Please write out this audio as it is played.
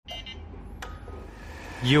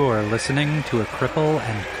You're listening to a Cripple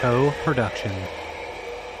and Co. production.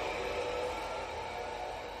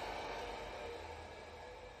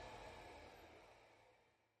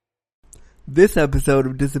 This episode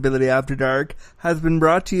of Disability After Dark has been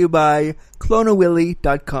brought to you by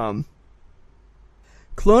Clone-A-Willy.com.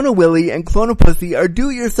 Clone-A-Willy and Clone-A-Pussy are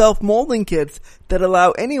do-it-yourself molding kits that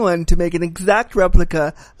allow anyone to make an exact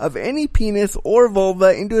replica of any penis or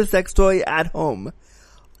vulva into a sex toy at home.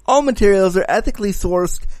 All materials are ethically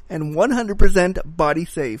sourced and 100% body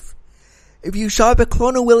safe. If you shop at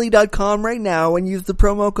Clone-A-Willy.com right now and use the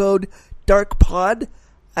promo code DARKPOD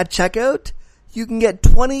at checkout, you can get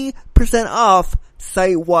 20% off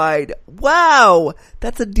site-wide. Wow!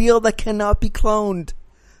 That's a deal that cannot be cloned.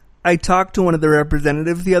 I talked to one of the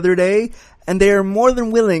representatives the other day, and they are more than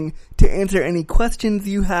willing to answer any questions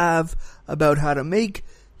you have about how to make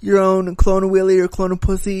your own Clone-A-Willy or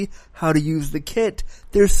Clone-A-Pussy, how to use the kit.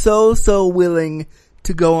 They're so willing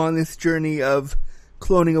to go on this journey of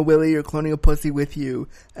cloning a Willy or cloning a Pussy with you,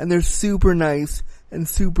 and they're super nice and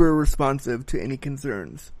super responsive to any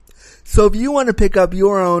concerns. So if you want to pick up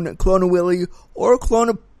your own Clone-A-Willy or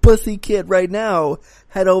Clone-A-Pussy kit right now,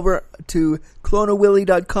 head over to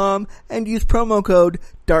Clone-A-Willy.com and use promo code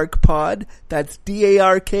DARKPOD, that's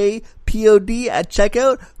DARKPOD at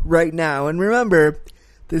checkout right now. And remember,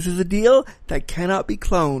 this is a deal that cannot be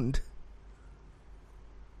cloned.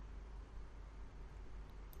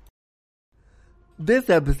 This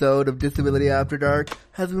episode of Disability After Dark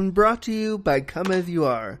has been brought to you by Come As You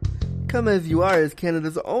Are. Come As You Are is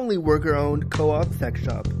Canada's only worker-owned co-op sex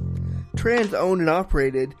shop. Trans-owned and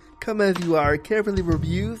operated, Come As You Are carefully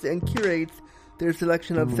reviews and curates their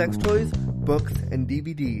selection of sex toys, books, and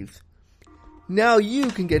DVDs. Now you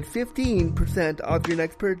can get 15% off your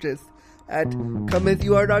next purchase at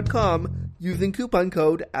comeasyouare.com using coupon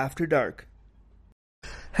code AFTERDARK.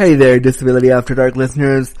 Hey there, Disability After Dark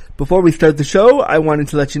listeners. Before we start the show, I wanted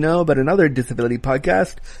to let you know about another disability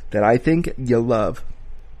podcast that I think you'll love.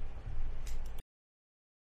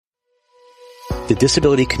 The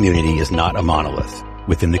disability community is not a monolith.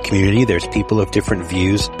 Within the community, there's people of different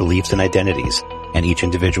views, beliefs, and identities, and each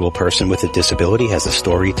individual person with a disability has a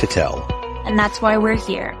story to tell. And that's why we're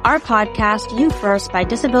here. Our podcast, You First by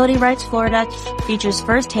Disability Rights Florida, features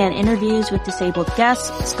first-hand interviews with disabled guests,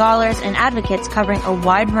 scholars, and advocates covering a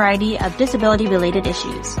wide variety of disability-related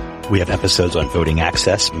issues. We have episodes on voting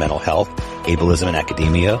access, mental health, ableism in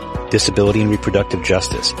academia, disability and reproductive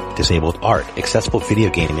justice, disabled art, accessible video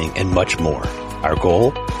gaming, and much more. Our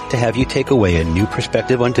goal? To have you take away a new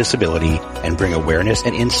perspective on disability and bring awareness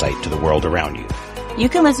and insight to the world around you. You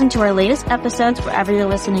can listen to our latest episodes wherever you're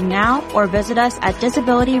listening now, or visit us at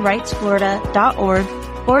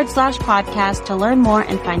disabilityrightsflorida.org/podcast to learn more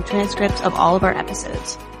and find transcripts of all of our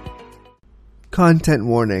episodes. Content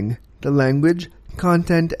warning. The language,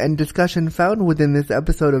 content, and discussion found within this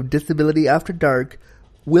episode of Disability After Dark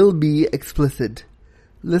will be explicit.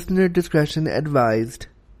 Listener discretion advised.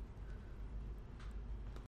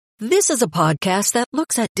 This is a podcast that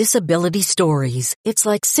looks at disability stories. It's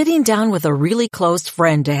like sitting down with a really close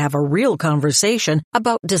friend to have a real conversation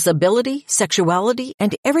about disability, sexuality,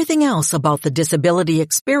 and everything else about the disability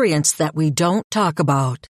experience that we don't talk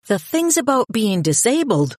about. The things about being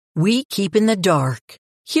disabled, we keep in the dark.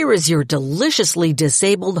 Here is your deliciously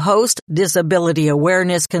disabled host, disability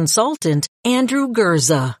awareness consultant, Andrew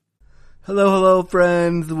Gurza. Hello,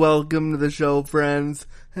 friends. Welcome to the show, friends.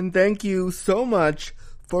 And thank you so much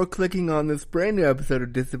for clicking on this brand new episode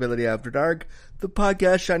of Disability After Dark, the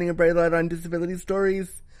podcast shining a bright light on disability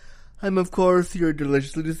stories. I'm, of course, your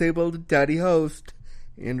deliciously disabled daddy host,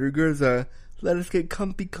 Andrew Gurza. Let us get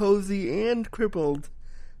comfy, cozy, and crippled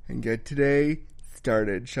and get today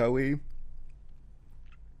started, shall we?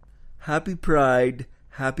 Happy Pride,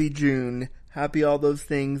 happy June, happy all those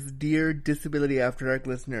things, dear Disability After Dark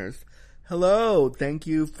listeners. Hello, thank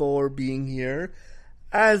you for being here.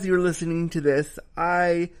 As you're listening to this,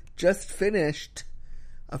 I just finished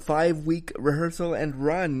a 5-week rehearsal and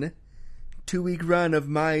 2-week run of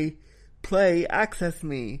my play, Access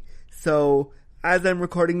Me. So, as I'm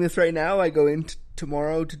recording this right now, I go in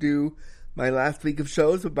tomorrow to do my last week of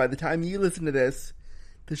shows, but by the time you listen to this,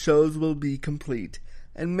 the shows will be complete.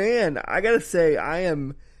 And man, I gotta say, I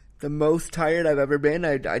am the most tired I've ever been.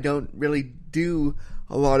 I don't really do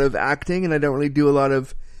a lot of acting, and I don't really do a lot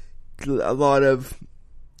of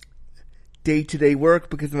day-to-day work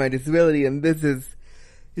because of my disability, and it's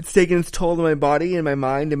taken its toll on my body and my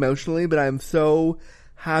mind emotionally, but I'm so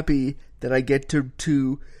happy that I get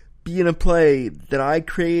to be in a play that I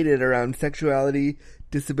created around sexuality,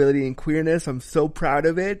 disability, and queerness. I'm so proud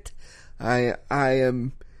of it. I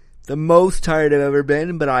am the most tired I've ever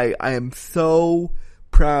been, but I am so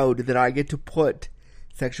proud proud that I get to put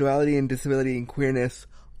sexuality and disability and queerness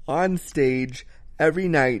on stage every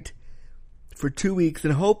night for 2 weeks,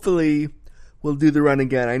 and hopefully we'll do the run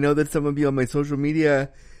again. I know that some of you on my social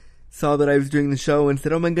media saw that I was doing the show and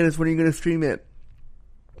said, "Oh my goodness, when are you going to stream it?"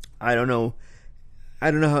 I don't know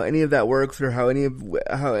how any of that works or how any of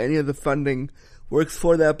the funding works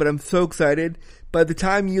for that, but I'm so excited. By the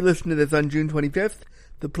time you listen to this on June 25th,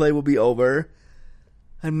 the play will be over.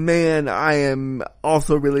 And man, I am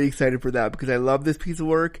also really excited for that because I love this piece of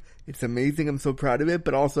work. It's amazing. I'm so proud of it,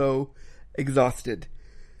 but also exhausted.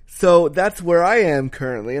 So that's where I am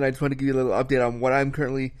currently, and I just want to give you a little update on what I'm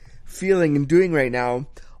currently feeling and doing right now.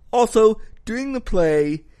 Also, doing the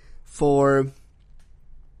play for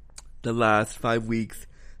the last 5 weeks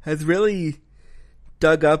has really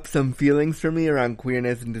dug up some feelings for me around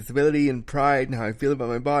queerness and disability and pride and how I feel about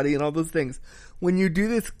my body and all those things. When you do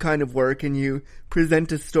this kind of work and you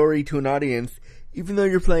present a story to an audience, even though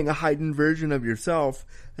you're playing a heightened version of yourself,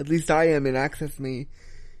 at least I am in Access Me,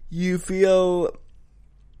 you feel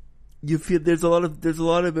there's a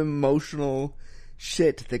lot of emotional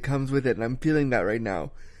shit that comes with it, and I'm feeling that right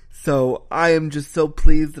now. So I am just so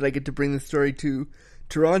pleased that I get to bring this story to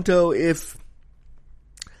Toronto. If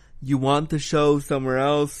you want the show somewhere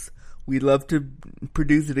else, we'd love to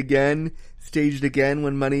produce it again, stage it again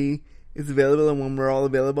when money is available and when we're all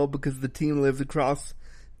available, because the team lives across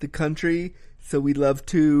the country. So we'd love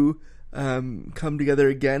to come together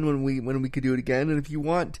again when we could do it again. And if you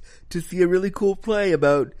want to see a really cool play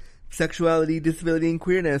about sexuality, disability, and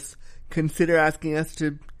queerness, consider asking us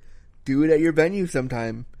to do it at your venue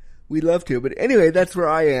sometime. We'd love to. But anyway, that's where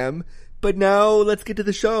I am. But now let's get to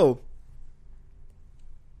the show.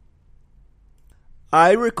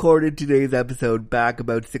 I recorded today's episode back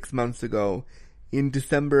about 6 months ago in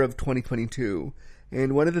December of 2022.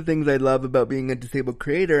 And one of the things I love about being a disabled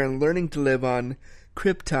creator and learning to live on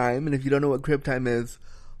Crip Time, and if you don't know what Crip Time is,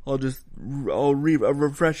 I'll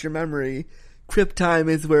refresh your memory. Crip Time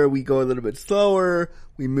is where we go a little bit slower,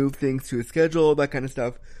 we move things to a schedule, that kind of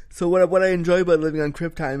stuff. So what I enjoy about living on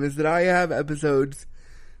Crip Time is that I have episodes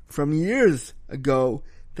from years ago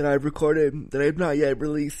that I've recorded that I have not yet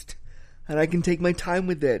released. And I can take my time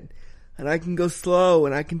with it. And I can go slow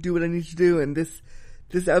and I can do what I need to do. And this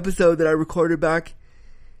episode that I recorded back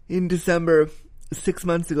in December, 6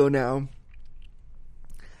 months ago now,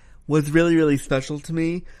 was really, really special to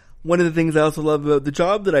me. One of the things I also love about the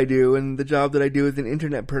job that I do, and the job that I do as an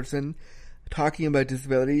internet person talking about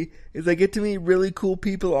disability, is I get to meet really cool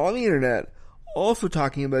people on the internet also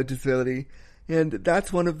talking about disability. And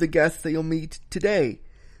that's one of the guests that you'll meet today.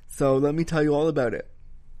 So let me tell you all about it.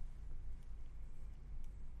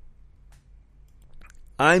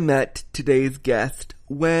 I met today's guest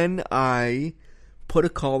when I put a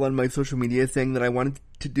call on my social media saying that I wanted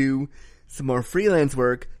to do some more freelance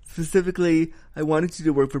work. Specifically, I wanted to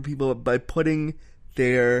do work for people by putting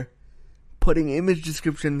image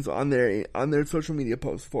descriptions on their social media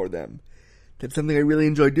posts for them. That's something I really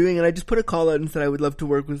enjoy doing, and I just put a call out and said I would love to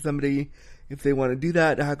work with somebody if they want to do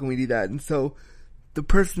that. How can we do that? And so the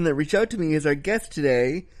person that reached out to me is our guest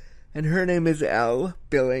today, and her name is Elle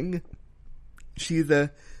Billing. She's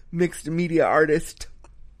a mixed media artist,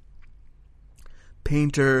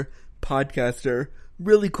 painter, podcaster,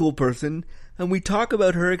 really cool person, and we talk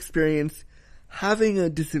about her experience having a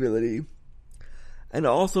disability and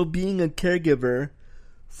also being a caregiver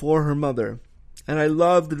for her mother. And I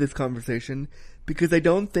loved this conversation because I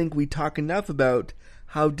don't think we talk enough about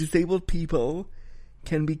how disabled people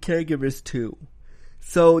can be caregivers too.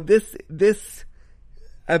 So this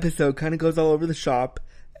episode kind of goes all over the shop.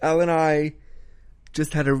 Elle and I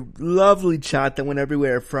just had a lovely chat that went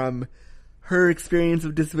everywhere, from her experience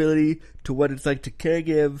of disability to what it's like to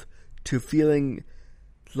caregive, to feeling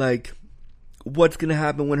like what's going to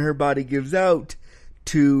happen when her body gives out,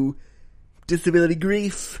 to disability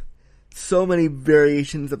grief. So many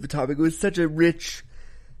variations of the topic. It was such a rich,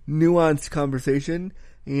 nuanced conversation,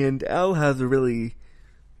 and Elle has a really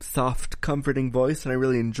soft, comforting voice, and I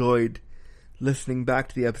really enjoyed listening back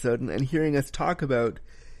to the episode and hearing us talk about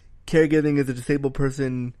caregiving as a disabled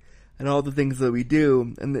person and all the things that we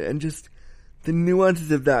do, and just the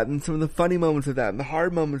nuances of that, and some of the funny moments of that, and the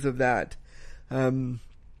hard moments of that,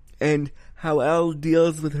 and how Elle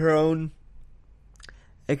deals with her own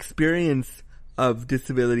experience of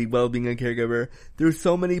disability while being a caregiver. There's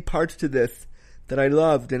so many parts to this that I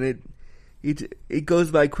loved, and it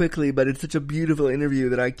goes by quickly, but it's such a beautiful interview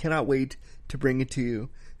that I cannot wait to bring it to you.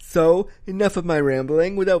 So, enough of my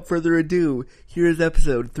rambling. Without further ado, here is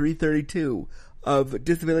episode 332 of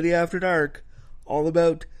Disability After Dark, all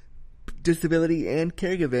about disability and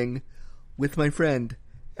caregiving, with my friend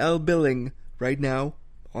Elle Billing, right now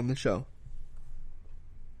on the show.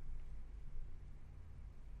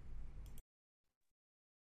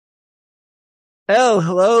 Elle,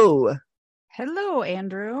 hello. Hello,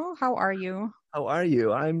 Andrew. How are you? How are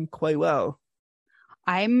you? I'm quite well.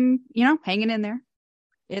 I'm, hanging in there.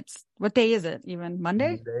 What day is it even?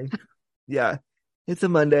 Monday? Yeah, it's a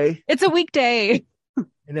Monday. It's a weekday.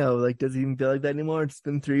 I know, does it even feel like that anymore? It's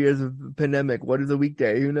been 3 years of the pandemic. What is a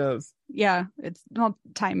weekday? Who knows? Yeah,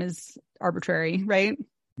 time is arbitrary, right?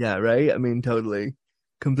 Yeah, right? I mean, totally.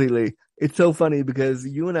 Completely. It's so funny because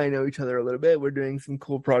you and I know each other a little bit. We're doing some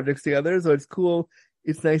cool projects together, so it's cool.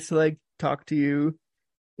 It's nice to talk to you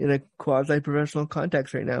in a quasi-professional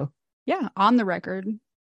context right now. Yeah, on the record.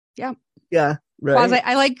 Yeah. Yeah, right.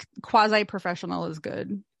 I like quasi-professional is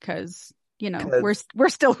good because, we're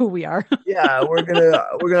still who we are. Yeah, we're gonna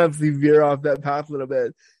obviously veer off that path a little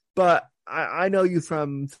bit. But I know you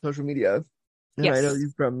from social media. And yes. I know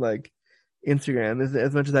you from Instagram.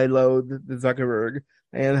 As much as I loathe the Zuckerberg,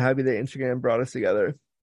 I am happy that Instagram brought us together.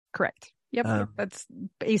 Correct. Yep. That's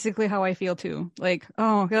basically how I feel too. Mark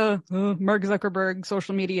Zuckerberg,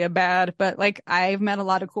 social media, bad. But I've met a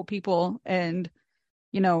lot of cool people and,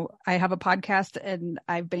 I have a podcast and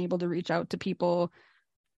I've been able to reach out to people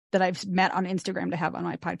that I've met on Instagram to have on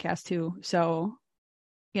my podcast too. So,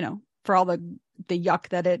 for all the yuck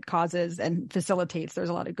that it causes and facilitates, there's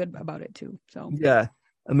a lot of good about it too. So, yeah,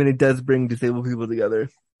 I mean, it does bring disabled people together.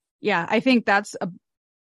 Yeah, I think that's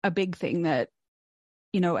a big thing that,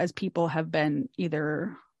 as people have been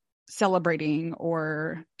either celebrating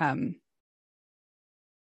or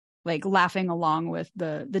laughing along with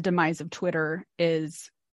the demise of Twitter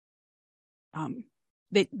is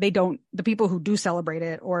the people who do celebrate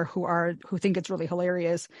it or who think it's really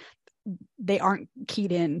hilarious, they aren't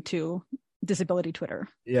keyed into disability Twitter.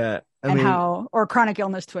 Yeah. Or chronic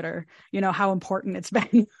illness Twitter, how important it's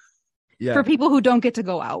been yeah. for people who don't get to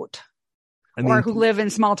go out. Or who live in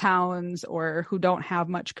small towns or who don't have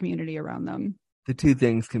much community around them. The two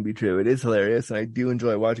things can be true. It is hilarious, and I do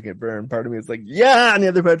enjoy watching it burn. Part of me is yeah, and the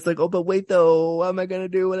other part's oh, but wait though, what am I gonna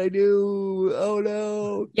do when I do? Oh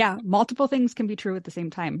no. Yeah, multiple things can be true at the same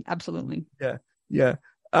time. Absolutely. Yeah.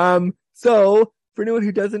 So for anyone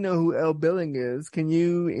who doesn't know who Elle Billing is, can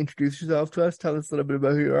you introduce yourself to us? Tell us a little bit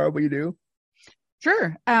about who you are, what you do.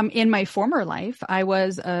 Sure. In my former life, I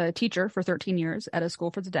was a teacher for 13 years at a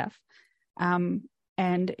school for the deaf.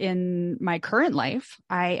 And in my current life,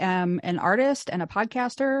 I am an artist and a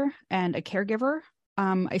podcaster and a caregiver.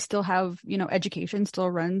 I still have, education still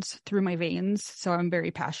runs through my veins. So I'm very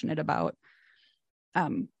passionate about,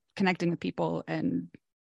 connecting with people and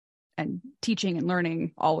teaching and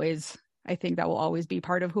learning always. I think that will always be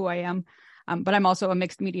part of who I am. But I'm also a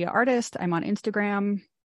mixed media artist. I'm on Instagram,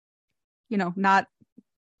 not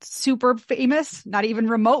super famous, not even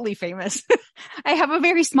remotely famous. I have a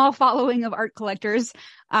very small following of art collectors,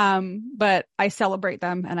 but I celebrate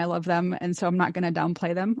them and I love them, and so I'm not going to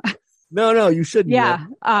downplay them. No, you shouldn't. Yeah,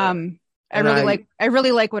 I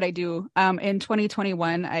really like what I do. In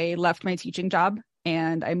 2021, I left my teaching job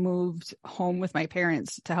and I moved home with my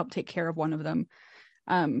parents to help take care of one of them,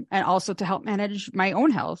 and also to help manage my own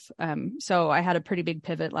health. So I had a pretty big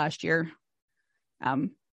pivot last year.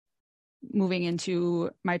 Moving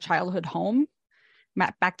into my childhood home,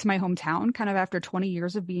 back to my hometown, kind of after 20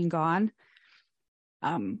 years of being gone.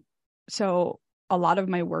 So a lot of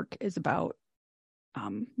my work is about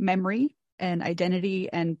memory and identity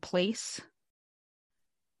and place.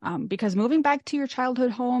 Because moving back to your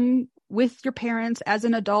childhood home with your parents as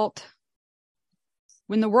an adult,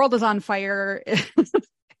 when the world is on fire,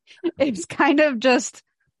 it's kind of just...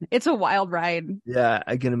 It's a wild ride. Yeah,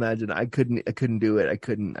 I can imagine. I couldn't do it. I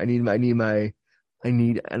couldn't.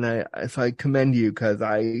 So I commend you because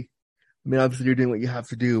obviously you're doing what you have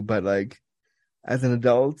to do, but as an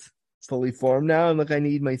adult, fully formed now, I'm I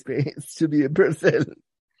need my space to be a person.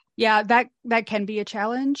 Yeah, that can be a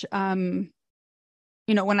challenge. When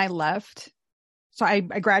I left, so I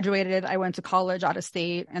graduated, I went to college out of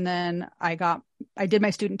state, and then I did my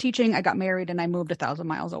student teaching, I got married, and I moved 1,000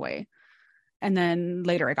 miles away. And then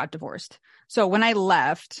later I got divorced. So when I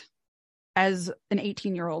left as an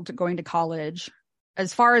 18-year-old going to college,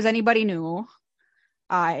 as far as anybody knew,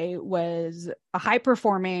 I was a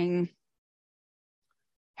high-performing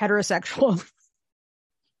heterosexual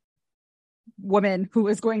woman who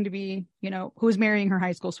was going to be, who was marrying her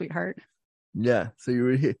high school sweetheart. Yeah. So you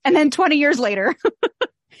were here. And then 20 years later,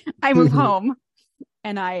 I move home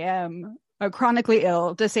and I am a chronically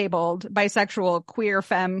ill, disabled, bisexual, queer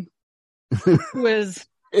femme who is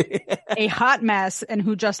a hot mess and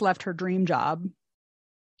who just left her dream job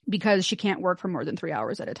because she can't work for more than 3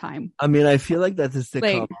 hours at a time. I mean, I feel like that's a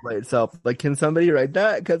sitcom by itself. Like, can somebody write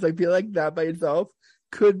that? Because I feel like that by itself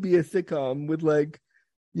could be a sitcom with, like,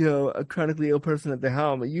 you know, a chronically ill person at the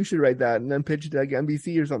helm. You should write that and then pitch it to like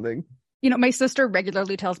NBC or something. You know, my sister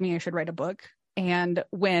regularly tells me I should write a book. And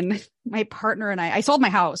when my partner and I sold my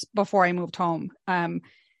house before I moved home.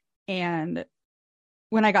 And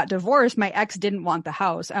when I got divorced, my ex didn't want the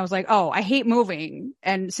house. I was like, oh, I hate moving.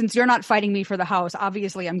 And since you're not fighting me for the house,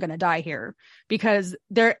 obviously I'm going to die here, because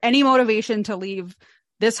any motivation to leave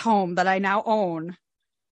this home that I now own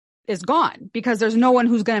is gone, because there's no one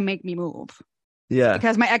who's going to make me move. Yeah.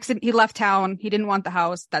 Because my ex, he left town. He didn't want the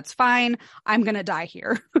house. That's fine. I'm going to die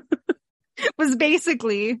here. Was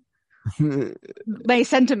basically my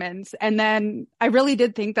sentiments. And then I really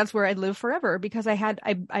did think that's where I'd live forever, because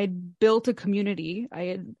I built a community. I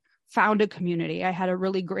had found a community. I had a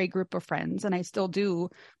really great group of friends, and I still do,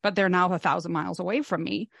 but they're now 1,000 miles away from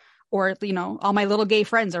me. Or, you know, all my little gay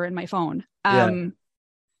friends are in my phone. And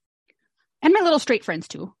my little straight friends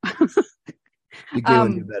too. The gay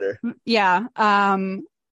ones are better. Yeah.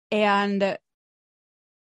 And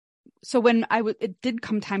so when it did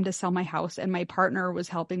come time to sell my house, and my partner was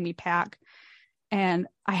helping me pack, and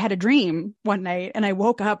I had a dream one night, and I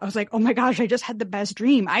woke up, I was like, oh my gosh, I just had the best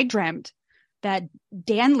dream. I dreamt that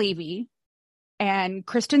Dan Levy and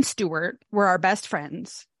Kristen Stewart were our best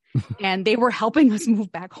friends, and they were helping us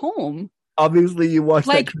move back home. Obviously, you watched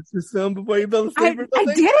that Christmas film before you fell asleep or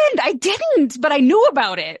something? I didn't, but I knew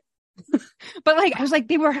about it. But like, I was like,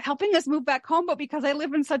 they were helping us move back home, but because I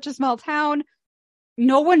live in such a small town,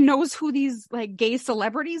 no one knows who these like gay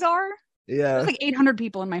celebrities are. Yeah. There's like 800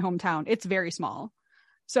 people in my hometown. It's very small.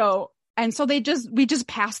 So we just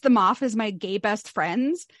passed them off as my gay best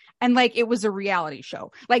friends. And like, it was a reality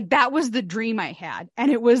show. Like, that was the dream I had.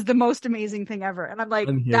 And it was the most amazing thing ever. And I'm like,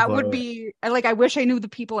 that would be, I wish I knew the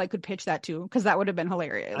people I could pitch that to, because that would have been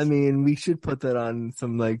hilarious. I mean, we should put that on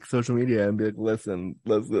some like social media and be like, listen.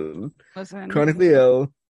 Chronically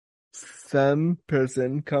ill, some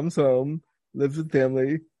person comes home, lives with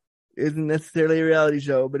family, isn't necessarily a reality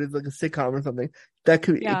show, but it's like a sitcom or something. It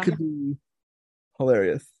could be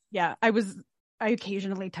hilarious. Yeah, I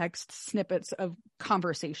occasionally text snippets of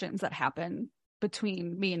conversations that happen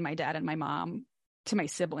between me and my dad and my mom to my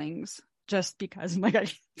siblings, just because I'm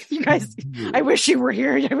like, you guys, I wish you were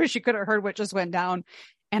here. I wish you could have heard what just went down.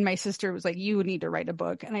 And my sister was like, you need to write a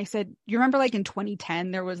book. And I said, you remember like in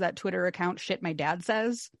 2010, there was that Twitter account, Shit My Dad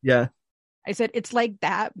Says? Yeah. I said, it's like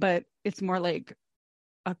that, but it's more like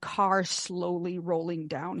a car slowly rolling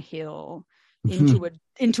downhill into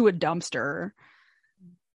a dumpster.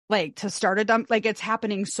 Like, to start a dump, like, it's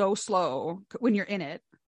happening so slow when you're in it.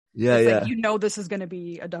 Yeah, it's yeah. like, you know, this is going to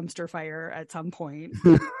be a dumpster fire at some point.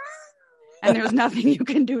 And there's nothing you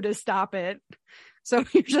can do to stop it. So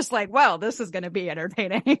you're just like, well, this is going to be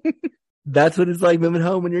entertaining. That's what it's like moving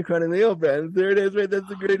home when you're chronically ill, friends. There it is, right? That's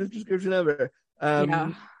the greatest description ever.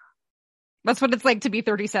 Yeah. That's what it's like to be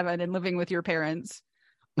 37 and living with your parents.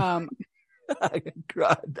 God,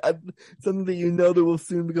 something that you know that will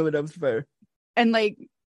soon become a dumpster fire. And like,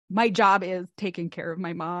 my job is taking care of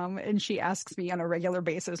my mom, and she asks me on a regular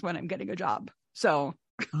basis when I'm getting a job. So,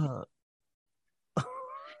 I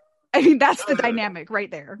mean, that's the dynamic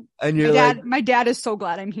right there. And you're my dad is so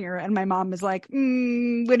glad I'm here, and my mom is like,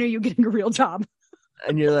 when are you getting a real job?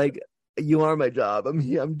 And you're like, you are my job.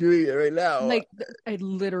 I'm doing it right now. Like, I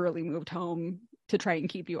literally moved home to try and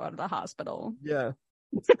keep you out of the hospital. Yeah.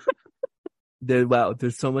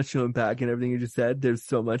 There's so much to unpack in everything you just said. There's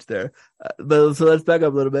so much there. So let's back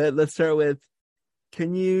up a little bit. Let's start with,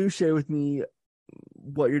 can you share with me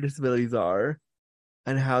what your disabilities are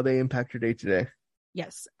and how they impact your day to day?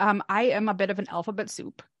 Yes. I am a bit of an alphabet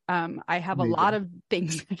soup. I have a lot of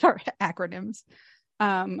things that are acronyms.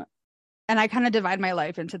 And I kind of divide my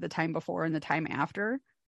life into the time before and the time after.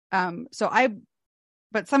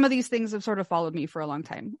 But some of these things have sort of followed me for a long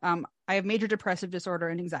time. I have major depressive disorder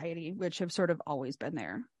and anxiety, which have sort of always been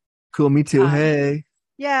there. Cool. Me too. Hey.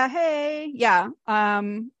 Yeah. Hey. Yeah.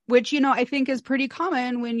 Which, you know, I think is pretty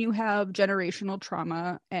common when you have generational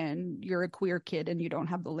trauma and you're a queer kid and you don't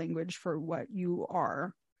have the language for what you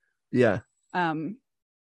are. Yeah. And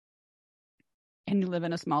you live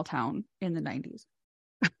in a small town in the 90s.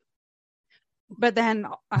 But then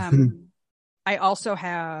I also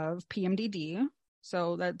have PMDD.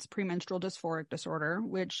 So that's premenstrual dysphoric disorder,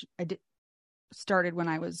 which started when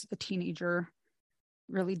I was a teenager,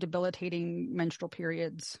 really debilitating menstrual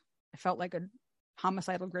periods. I felt like a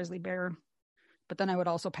homicidal grizzly bear, but then I would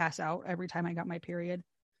also pass out every time I got my period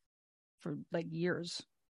for like years.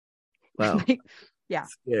 Wow. Yeah.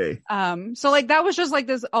 Scary. So like that was just like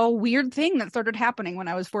this weird thing that started happening when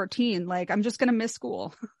I was 14. Like I'm just gonna miss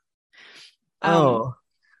school. But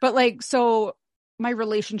like, so my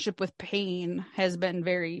relationship with pain has been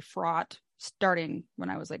very fraught starting when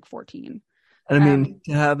I was like 14. And I mean,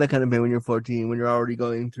 to have that kind of pain when you're 14, when you're already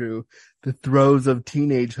going through the throes of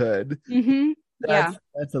teenagehood, Yeah.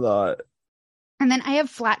 That's a lot. And then I have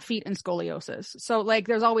flat feet and scoliosis. So like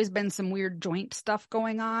there's always been some weird joint stuff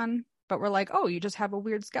going on, but we're like, oh, you just have a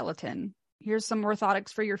weird skeleton. Here's some orthotics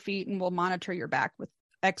for your feet and we'll monitor your back with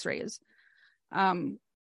x-rays.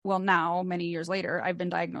 Well, now, many years later, I've been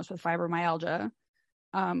diagnosed with fibromyalgia,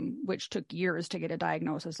 which took years to get a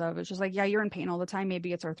diagnosis of. It's just like, yeah, you're in pain all the time.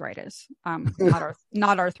 Maybe it's arthritis.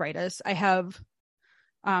 Not arthritis. I have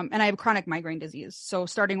chronic migraine disease. So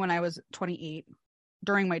starting when I was 28,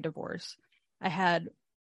 during my divorce, I had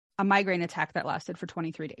a migraine attack that lasted for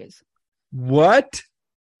 23 days. What?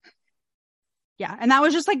 Yeah. And that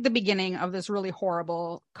was just like the beginning of this really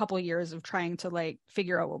horrible couple of years of trying to like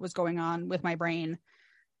figure out what was going on with my brain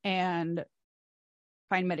and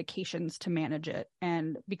find medications to manage it.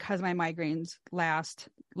 And because my migraines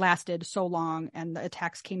lasted so long and the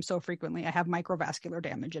attacks came so frequently, I have microvascular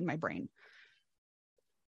damage in my brain.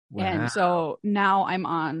 Wow. And so now I'm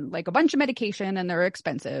on like a bunch of medication and they're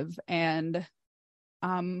expensive. And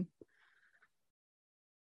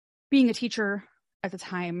being a teacher at the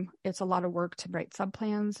time, it's a lot of work to write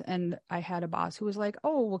subplans. And I had a boss who was like,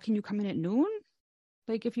 oh, well, can you come in at noon?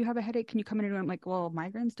 Like, if you have a headache, can you come in and I'm like, well,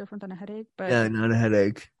 migraine's different than a headache. But yeah, not a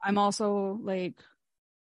headache. I'm also like,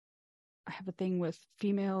 I have a thing with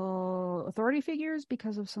female authority figures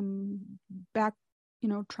because of some back,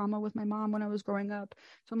 trauma with my mom when I was growing up.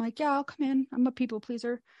 So I'm like, yeah, I'll come in. I'm a people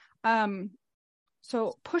pleaser.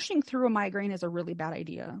 So pushing through a migraine is a really bad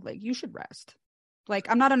idea. Like, you should rest. Like,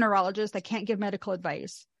 I'm not a neurologist. I can't give medical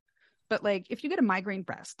advice. But like, if you get a migraine,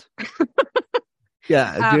 rest.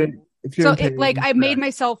 Yeah. So it, like, I made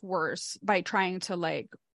myself worse by trying to like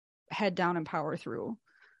head down and power through.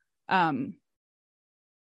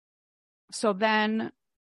 So then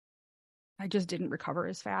I just didn't recover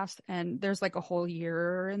as fast. And there's like a whole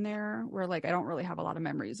year in there where like, I don't really have a lot of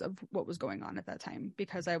memories of what was going on at that time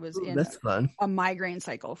because I was in a migraine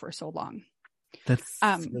cycle for so long. That's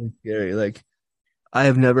really scary. Like, I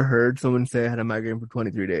have never heard someone say I had a migraine for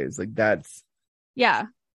 23 days. Like, that's. Yeah.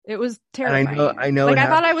 It was terrifying. I know. Like, I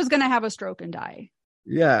thought I was going to have a stroke and die.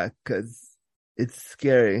 Yeah, because it's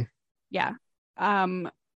scary. Yeah.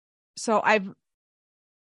 So I've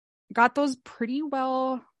got those pretty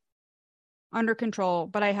well under control,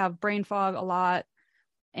 but I have brain fog a lot.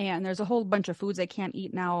 And there's a whole bunch of foods I can't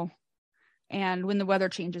eat now. And when the weather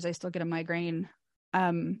changes, I still get a migraine.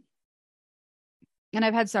 And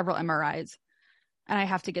I've had several MRIs. And I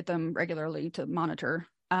have to get them regularly to monitor.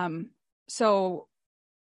 So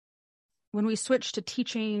when we switched to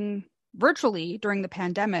teaching virtually during the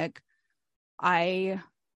pandemic, I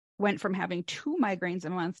went from having 2 migraines a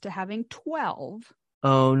month to having 12.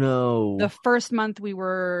 Oh, no. The first month we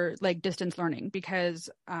were like distance learning because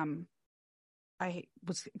I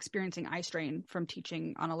was experiencing eye strain from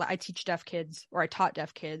teaching I teach deaf kids, or I taught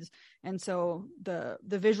deaf kids. And so the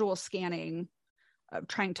visual scanning of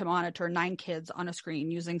trying to monitor 9 kids on a screen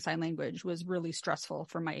using sign language was really stressful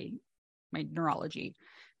for my neurology.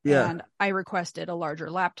 Yeah. And I requested a larger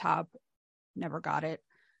laptop, never got it,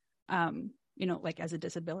 like as a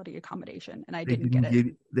disability accommodation, and I didn't get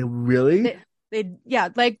it. They really? Yeah,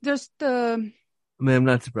 like there's I mean, I'm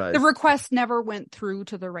not surprised. The request never went through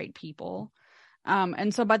to the right people.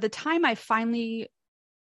 And so by the time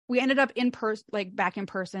we ended up in person, like back in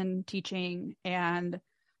person teaching, and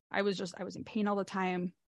I was in pain all the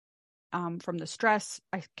time from the stress.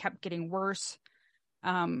 I kept getting worse.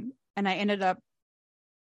 And I ended up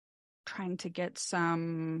trying to get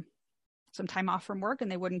some time off from work,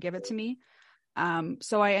 and they wouldn't give it to me.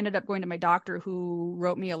 So I ended up going to my doctor, who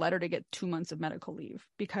wrote me a letter to get 2 months of medical leave,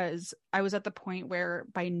 because I was at the point where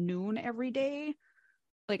by noon every day,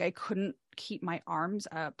 like I couldn't keep my arms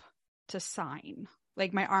up to sign.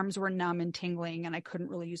 Like my arms were numb and tingling, and I couldn't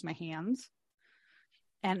really use my hands.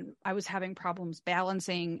 And I was having problems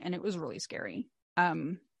balancing, and it was really scary.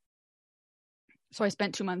 So I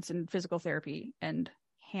spent 2 months in physical therapy and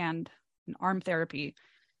hand and arm therapy,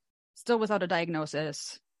 still without a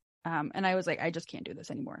diagnosis. And I was like, I just can't do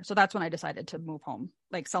this anymore. So that's when I decided to move home,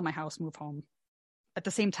 like sell my house, move home. At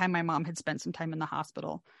the same time, my mom had spent some time in the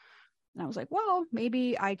hospital. And I was like, well,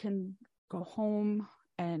 maybe I can go home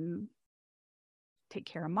and take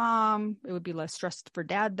care of mom. It would be less stress for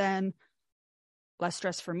dad then. Less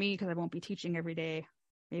stress for me because I won't be teaching every day.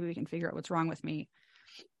 Maybe we can figure out what's wrong with me.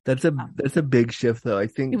 That's a big shift, though. I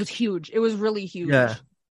think It was huge. It was really huge. Yeah.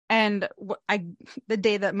 And the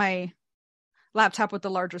day that my laptop with the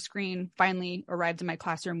larger screen finally arrived in my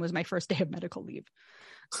classroom was my first day of medical leave.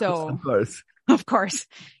 So of course. of course.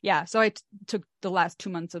 Yeah. So I took the last 2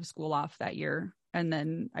 months of school off that year, and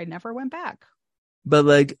then I never went back. But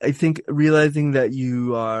like, I think realizing that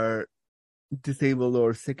you are disabled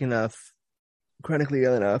or sick enough, chronically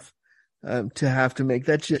ill enough, to have to make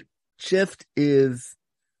that shift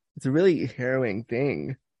it's a really harrowing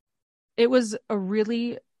thing. It was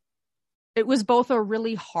both a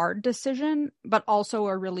really hard decision, but also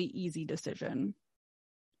a really easy decision.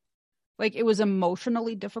 Like, it was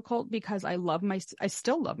emotionally difficult because I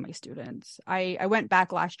still love my students. I went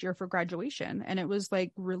back last year for graduation, and it was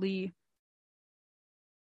like really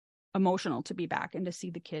emotional to be back and to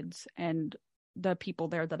see the kids and the people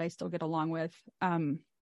there that I still get along with.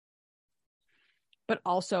 But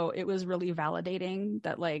also it was really validating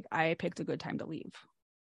that like I picked a good time to leave.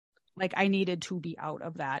 Like, I needed to be out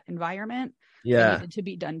of that environment. Yeah. I needed to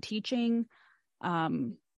be done teaching.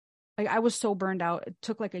 Like, I was so burned out. It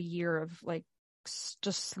took like a year of like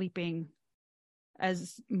just sleeping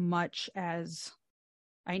as much as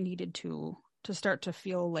I needed to start to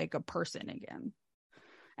feel like a person again.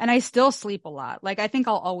 And I still sleep a lot. Like, I think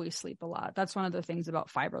I'll always sleep a lot. That's one of the things about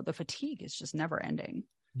fibro. The fatigue is just never ending.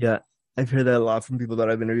 Yeah. I've heard that a lot from people that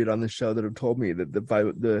I've interviewed on the show that have told me that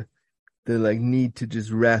the like need to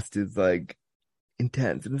just rest is like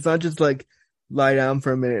intense. And it's not just like lie down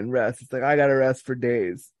for a minute and rest. It's like, I gotta rest for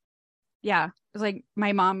days. Yeah. It's like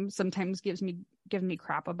my mom sometimes gives me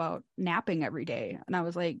crap about napping every day. And I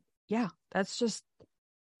was like, yeah, that's just,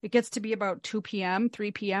 it gets to be about 2 p.m.,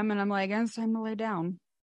 3 p.m. And I'm like, it's time to lay down.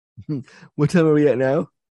 What time are we at now?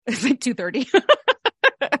 It's like 2:30.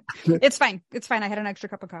 It's fine. It's fine. I had an extra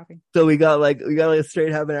cup of coffee. So we got like a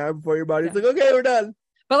straight half an hour before your body's like, okay, we're done.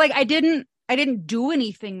 But like, I didn't do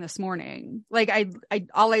anything this morning. Like,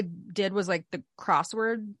 all I did was like the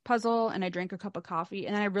crossword puzzle, and I drank a cup of coffee,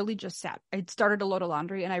 and then I really just sat. I started a load of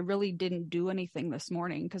laundry, and I really didn't do anything this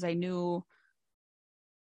morning because I knew,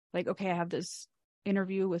 like, okay, I have this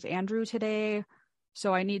interview with Andrew today,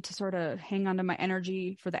 so I need to sort of hang on to my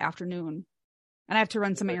energy for the afternoon. And I have to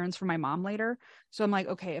run some errands for my mom later. So I'm like,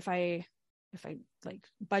 okay, if I like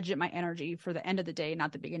budget my energy for the end of the day,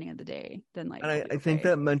 not the beginning of the day, then like, and I think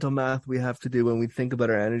that mental math we have to do when we think about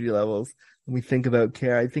our energy levels, when we think about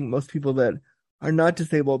care. I think most people that are not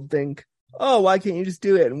disabled think, oh, why can't you just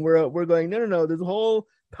do it? And we're going, no, there's a whole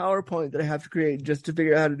PowerPoint that I have to create just to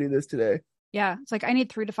figure out how to do this today. Yeah. It's like, I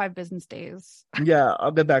need 3 to 5 business days. Yeah.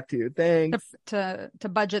 I'll get back to you. Thanks. to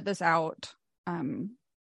budget this out.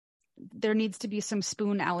 There needs to be some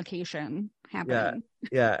spoon allocation happening.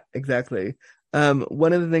 Yeah, exactly.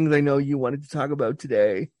 One of the things I know you wanted to talk about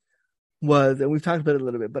today was, and we've talked about it a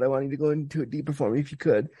little bit, but I want you to go into it deeper for me if you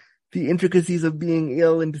could, the intricacies of being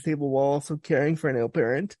ill and disabled while also caring for an ill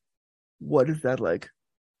parent. What is that like?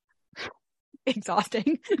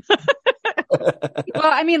 Exhausting.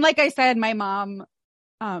 Well, I mean, like I said, my mom,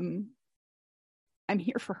 I'm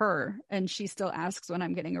here for her, and she still asks when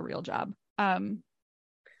I'm getting a real job.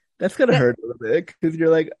 That's gonna hurt a little bit because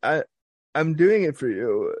you're like, I'm doing it for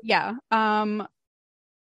you. Yeah. I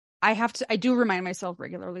do remind myself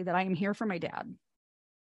regularly that I am here for my dad.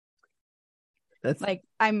 That's like,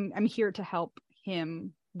 I'm here to help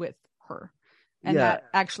him with her. And that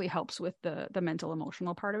actually helps with the mental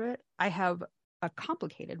emotional part of it. I have a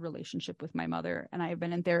complicated relationship with my mother, and I have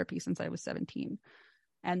been in therapy since I was 17.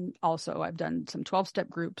 And also I've done some 12-step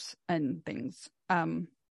groups and things.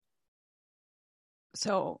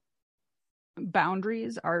 So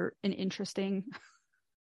boundaries are an interesting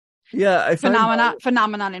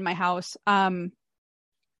phenomenon in my house. I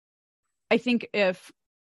think if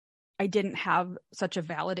I didn't have such a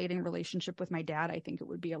validating relationship with my dad, I think it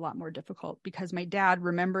would be a lot more difficult, because my dad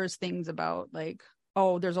remembers things about like,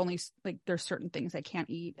 oh, there's certain things I can't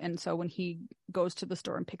eat. And so when he goes to the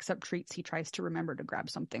store and picks up treats, he tries to remember to grab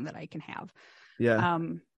something that I can have. Yeah.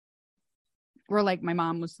 Where like my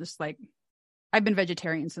mom was just like, I've been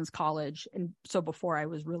vegetarian since college. And so before I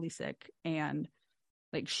was really sick, and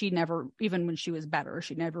like she never, even when she was better,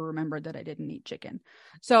 she never remembered that I didn't eat chicken.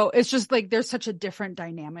 So it's just like, there's such a different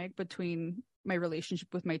dynamic between my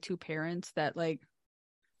relationship with my two parents that like,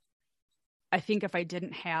 I think if I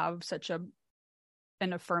didn't have such an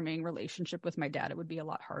affirming relationship with my dad, it would be a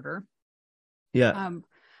lot harder. Yeah.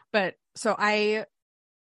 But so I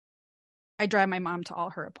drive my mom to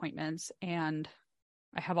all her appointments, and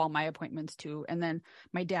I have all my appointments too. And then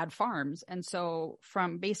my dad farms. And so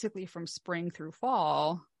from spring through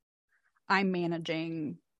fall, I'm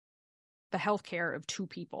managing the healthcare of 2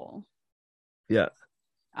 people. Yeah.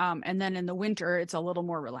 And then in the winter, it's a little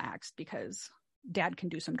more relaxed because dad can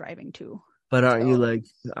do some driving too. But aren't you like,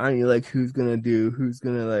 who's gonna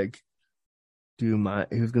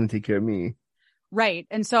take care of me? Right.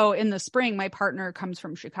 And so in the spring, my partner comes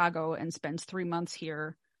from Chicago and spends 3 months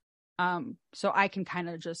here. So I can kind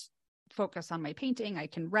of just focus on my painting. I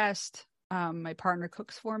can rest. My partner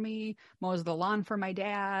cooks for me, mows the lawn for my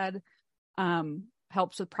dad,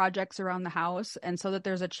 helps with projects around the house. And so that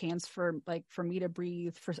there's a chance for me to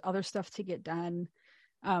breathe, for other stuff to get done.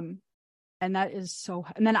 And that is so,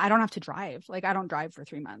 and then I don't have to drive. Like, I don't drive for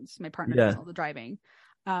 3 months. My partner does all the driving.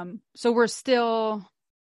 So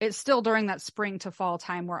it's still during that spring to fall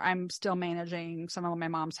time where I'm still managing some of my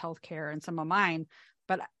mom's healthcare and some of mine,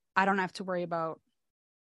 but I don't have to worry about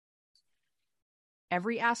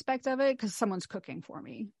every aspect of it because someone's cooking for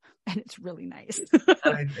me, and it's really nice.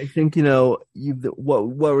 I think,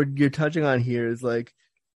 what you're touching on here is like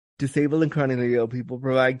disabled and chronically ill people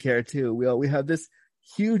provide care too. We have this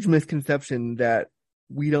huge misconception that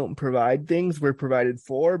we don't provide things, we're provided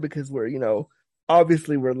for because we're,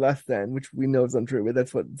 obviously we're less than, which we know is untrue, but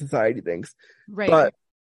that's what society thinks. Right. But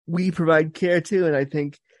we provide care too, and I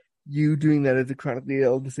think you doing that as a chronically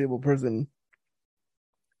ill, disabled person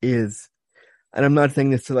is, and I'm not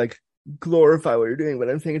saying this to like glorify what you're doing, but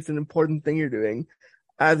I'm saying it's an important thing you're doing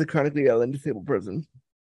as a chronically ill and disabled person.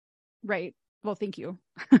 Right. Well, thank you.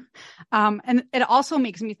 And it also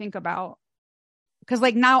makes me think about, because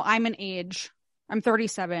like now I'm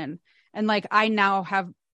 37, and like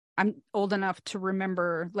I'm old enough to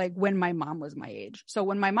remember like when my mom was my age. So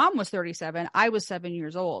when my mom was 37, I was 7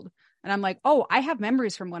 years old. And I'm like, oh, I have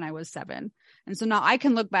memories from when I was 7. And so now I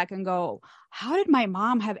can look back and go, how did my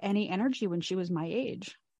mom have any energy when she was my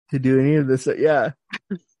age? To do any of this? Yeah.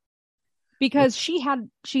 Because she had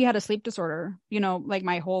a sleep disorder, like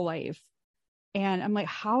my whole life. And I'm like,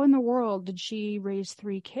 how in the world did she raise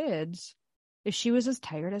 3 kids if she was as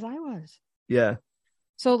tired as I was? Yeah.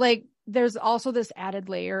 So like, there's also this added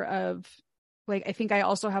layer of like, I think I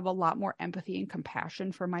also have a lot more empathy and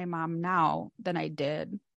compassion for my mom now than I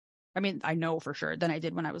did. I mean, I know for sure than I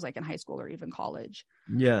did when I was like in high school or even college.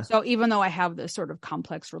 Yeah. So even though I have this sort of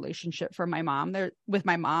complex relationship with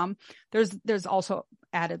my mom, there's also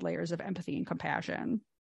added layers of empathy and compassion.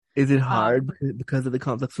 Is it hard because of the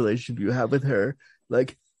complex relationship you have with her,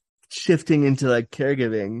 like shifting into like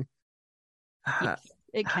caregiving?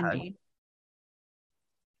 It can be.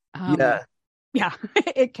 Yeah,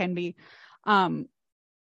 it can be.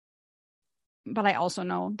 But I also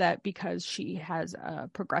know that because she has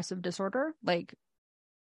a progressive disorder, like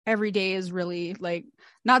every day is really like,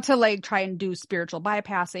 not to like try and do spiritual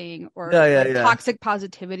bypassing or toxic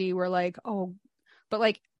positivity. We're like, oh, but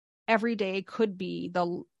like every day could be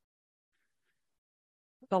the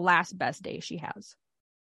last best day she has,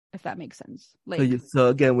 if that makes sense. Like, so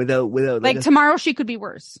again, without like tomorrow she could be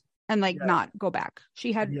worse and like not go back.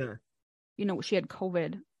 She had, she had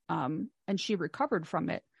COVID, and she recovered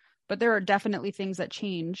from it. But there are definitely things that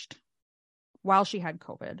changed while she had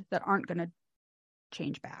COVID that aren't going to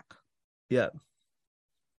change back. Yeah.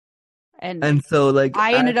 And so like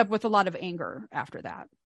I ended up with a lot of anger after that,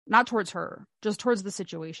 not towards her, just towards the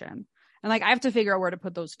situation. And like, I have to figure out where to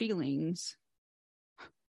put those feelings.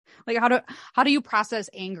 Like how do you process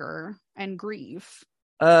anger and grief?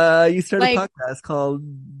 You start a podcast called,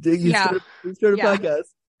 you start a podcast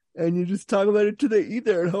and you just talk about it to the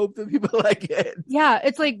ether and hope that people like it. Yeah.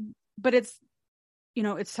 It's like, but it's,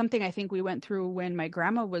 it's something I think we went through when my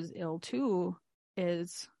grandma was ill too,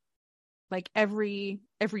 is like every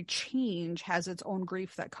change has its own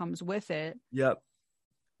grief that comes with it. Yep.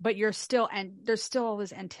 But there's still all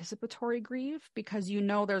this anticipatory grief because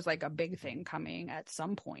there's like a big thing coming at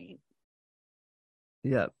some point.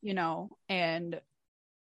 Yeah. And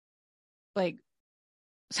like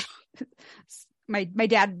my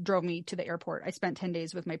dad drove me to the airport. I spent 10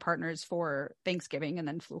 days with my partners for Thanksgiving and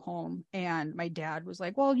then flew home. And my dad was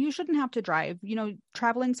like, well, you shouldn't have to drive.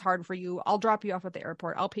 Traveling's hard for you. I'll drop you off at the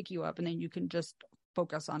airport. I'll pick you up and then you can just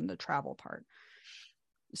focus on the travel part.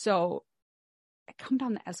 So I come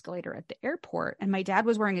down the escalator at the airport and my dad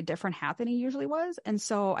was wearing a different hat than he usually was. And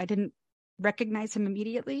so I didn't recognize him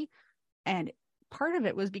immediately. And part of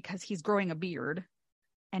it was because he's growing a beard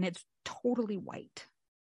and it's totally white.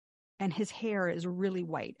 And his hair is really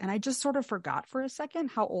white. And I just sort of forgot for a second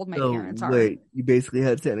how old my parents are. Wait, you basically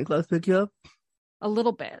had Santa Claus pick you up? A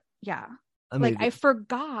little bit, yeah. Amazing. Like I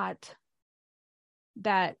forgot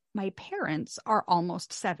that my parents are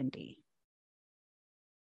almost 70.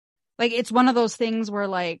 Like it's one of those things where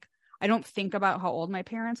like I don't think about how old my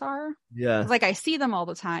parents are. Yeah. Like I see them all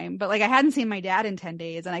the time, but like I hadn't seen my dad in 10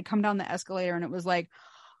 days and I come down the escalator and it was like,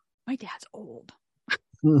 my dad's old.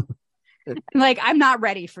 Like, I'm not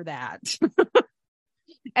ready for that.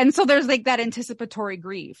 And so there's like that anticipatory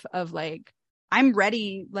grief of like, I'm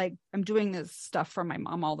ready. Like, I'm doing this stuff for my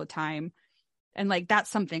mom all the time. And like, that's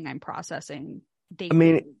something I'm processing daily. I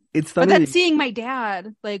mean, it's funny. But then seeing my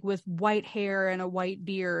dad like with white hair and a white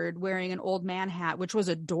beard wearing an old man hat, which was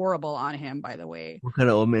adorable on him, by the way. What kind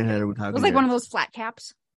of old man hat are we talking about? It was like one of those flat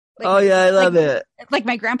caps. Like oh, yeah, I love it. Like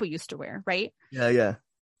my grandpa used to wear, right? Yeah, yeah.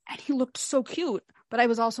 And he looked so cute. But I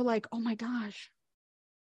was also like, oh my gosh.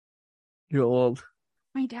 You're old.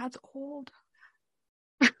 My dad's old.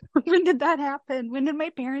 When did that happen? When did my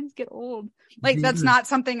parents get old? Like, that's not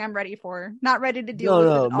something I'm ready for. Not ready to deal with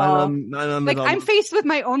it at all. My mom like, I'm faced with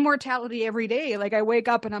my own mortality every day. Like, I wake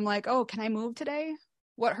up and I'm like, oh, can I move today?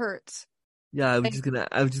 What hurts? Yeah, I was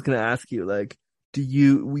just gonna ask you, like,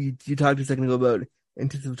 you talked a second ago about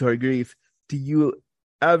anticipatory grief. Do you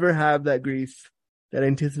ever have that grief, that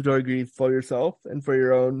anticipatory grief for yourself and for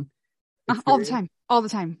your own experience? All the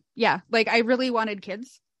time. Yeah. Like, I really wanted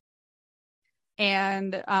kids.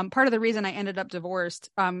 And part of the reason I ended up divorced,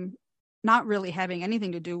 not really having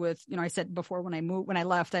anything to do with, I said before when I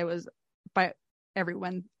left, I was by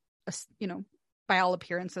everyone, by all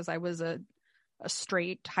appearances, I was a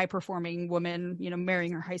straight, high performing woman,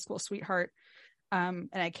 marrying her high school sweetheart. And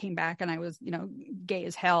I came back and I was, gay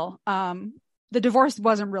as hell. The divorce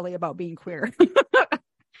wasn't really about being queer.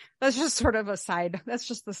 That's just sort of that's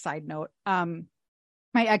just the side note.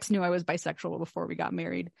 My ex knew I was bisexual before we got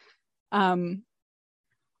married.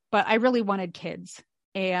 But I really wanted kids,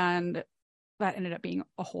 and that ended up being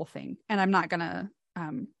a whole thing. And I'm not going to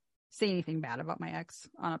say anything bad about my ex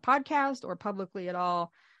on a podcast or publicly at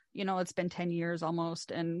all. It's been 10 years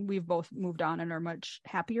almost, and we've both moved on and are much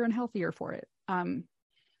happier and healthier for it.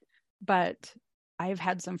 But I've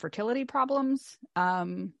had some fertility problems,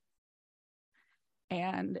 and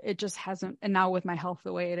it just hasn't. And now with my health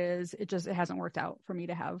the way it is, it hasn't worked out for me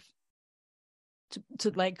to have to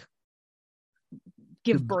like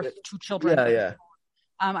give birth to children. Yeah.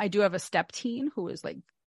 I do have a step teen who is like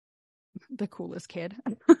the coolest kid.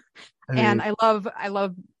 And I love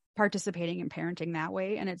participating in parenting that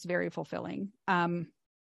way, and it's very fulfilling.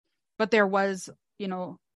 But there was,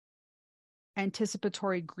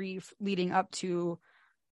 anticipatory grief leading up to,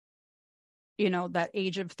 that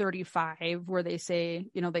age of 35 where they say,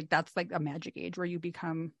 like that's like a magic age where you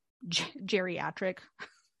become geriatric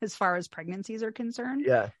as far as pregnancies are concerned.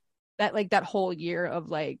 Yeah. That whole year of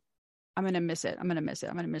like, I'm going to miss it. I'm going to miss it.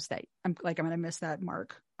 I'm going to miss that. I'm going to miss that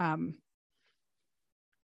mark.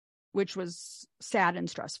 Which was sad and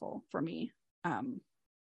stressful for me.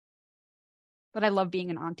 But I love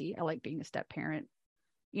being an auntie. I like being a step parent.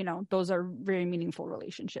 Those are very meaningful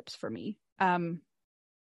relationships for me.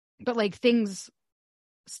 But like things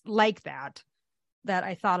like that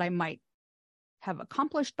I thought I might have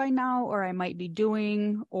accomplished by now, or I might be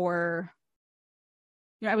doing, or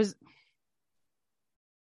when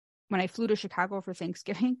I flew to Chicago for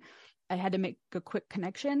Thanksgiving, I had to make a quick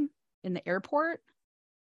connection in the airport.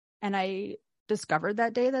 And I discovered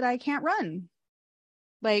that day that I can't run.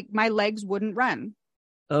 Like, my legs wouldn't run.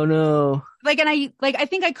 Oh no. And I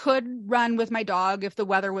think I could run with my dog if the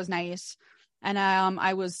weather was nice. And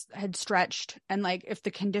had stretched, and like if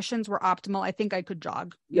the conditions were optimal, I think I could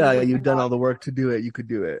jog. Yeah, you've done all the work to do it. You could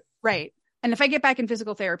do it. Right. And if I get back in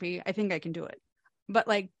physical therapy, I think I can do it. But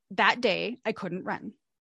like that day, I couldn't run.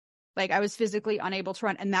 Like, I was physically unable to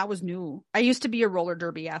run, and that was new. I used to be a roller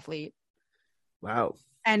derby athlete. Wow.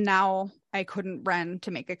 And now I couldn't run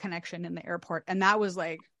to make a connection in the airport. And that was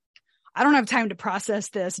like, I don't have time to process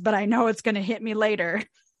this, but I know it's going to hit me later.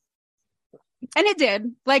 And it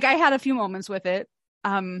did. Like, I had a few moments with it.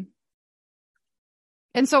 And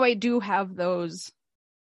so I do have those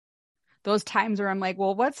times where I'm like,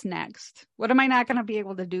 well, what's next? What am I not going to be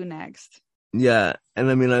able to do next? Yeah.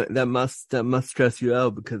 And I mean, that must stress you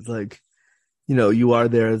out because, like, you are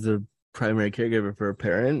there as a primary caregiver for a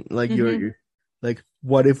parent. Like, you're like,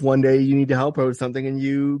 what if one day you need to help her with something and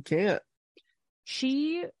you can't?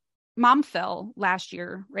 Mom fell last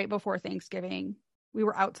year, right before Thanksgiving. We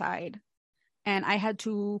were outside, and I had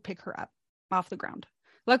to pick her up off the ground.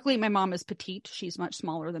 Luckily, my mom is petite. She's much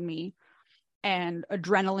smaller than me. And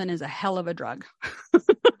adrenaline is a hell of a drug.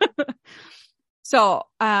 So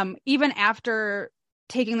even after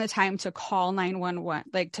taking the time to call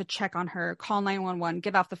 911, like to check on her, call 911,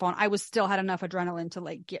 get off the phone, I still had enough adrenaline to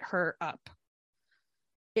like get her up.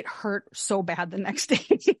 It hurt so bad the next day.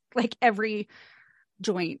 Like every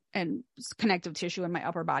joint and connective tissue in my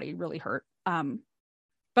upper body really hurt. But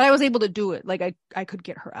I was able to do it. Like I could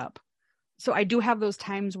get her up. So I do have those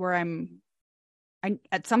times where I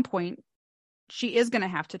at some point, she is going to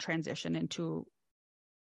have to transition into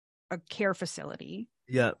a care facility.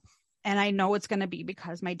 Yeah. And I know it's going to be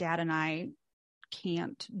because my dad and I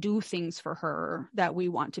can't do things for her that we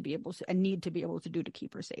want to be able to and need to be able to do to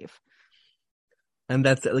keep her safe. And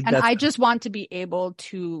that's like, and I just want to be able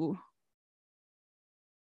to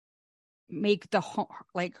make the home,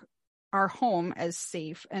 like our home, as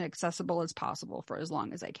safe and accessible as possible for as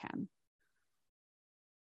long as I can.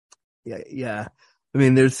 Yeah. Yeah. I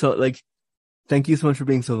mean, there's so like, thank you so much for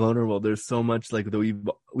being so vulnerable. There's so much like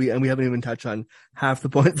that we haven't even touched on half the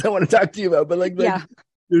points I want to talk to you about, but like yeah,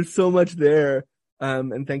 there's so much there.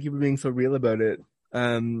 And thank you for being so real about it.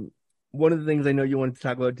 One of the things I know you wanted to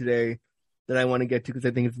talk about today that I want to get to, because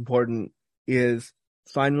I think it's important, is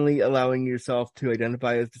finally allowing yourself to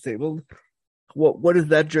identify as disabled. What has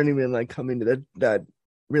that journey been like, coming to that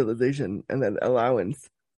realization and that allowance?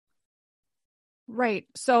 right.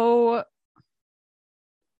 So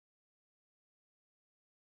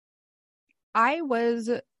I was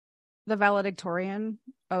the valedictorian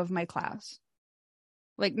of my class.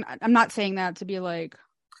 Like, I'm not saying that to be like,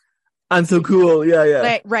 I'm so cool. Yeah,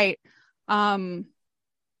 yeah. Right. And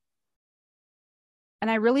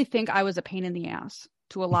I really think I was a pain in the ass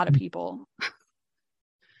to a lot of people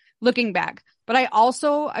looking back. But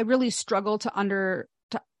I really struggle to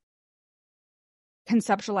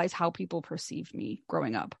conceptualize how people perceived me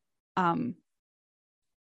growing up. And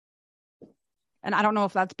I don't know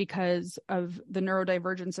if that's because of the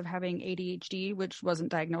neurodivergence of having ADHD, which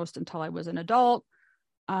wasn't diagnosed until I was an adult,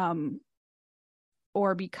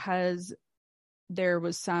 or because there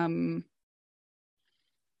was some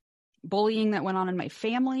bullying that went on in my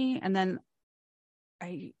family, and then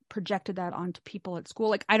I projected that onto people at school.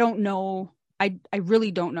 Like, I don't know. I really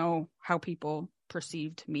don't know how people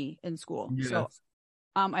perceived me in school. Yes. So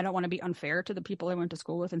I don't want to be unfair to the people I went to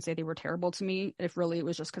school with and say they were terrible to me, if really it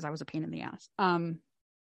was just because I was a pain in the ass. But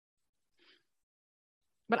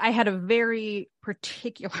I had a very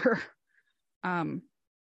particular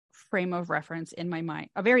frame of reference in my mind,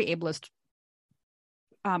 a very ableist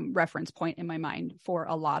reference point in my mind for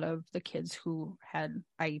a lot of the kids who had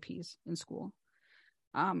IEPs in school.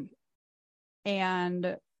 And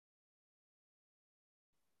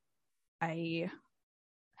I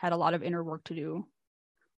had a lot of inner work to do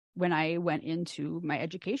when I went into my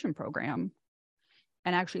education program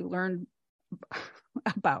and actually learned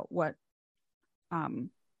about what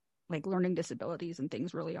like learning disabilities and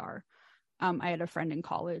things really are. I had a friend in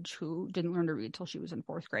college who didn't learn to read till she was in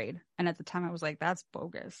 4th grade. And at the time I was like, that's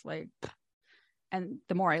bogus. Like, and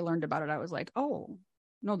the more I learned about it, I was like, oh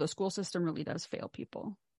no, the school system really does fail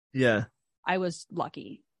people. Yeah. I was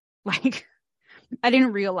lucky. Like, I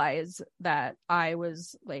didn't realize that I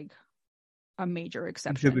was like a major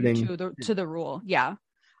exception to the rule. Yeah.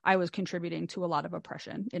 I was contributing to a lot of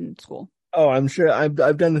oppression in school. Oh, I'm sure I've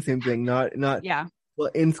done the same thing. Not Yeah.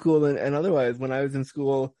 Well, in school and otherwise. When I was in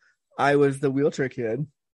school, I was the wheelchair kid,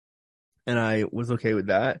 and I was okay with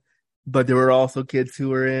that. But there were also kids who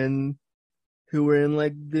were in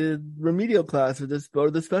like the remedial class or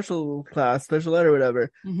the special class, special ed or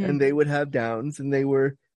whatever, Mm-hmm. and they would have Downs, and they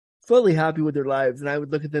were fully happy with their lives. And I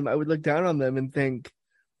would look at them, I would look down on them and think,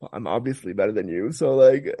 well, I'm obviously better than you. So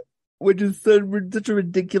like, which is such a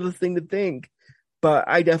ridiculous thing to think. But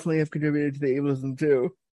I definitely have contributed to the ableism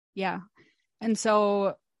too. Yeah. And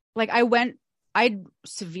so like I had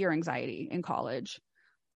severe anxiety in college.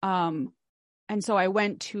 And so I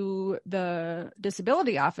went to the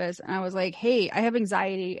disability office and I was like, hey, I have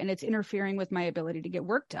anxiety and it's interfering with my ability to get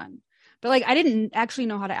work done. But like, I didn't actually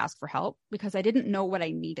know how to ask for help because I didn't know what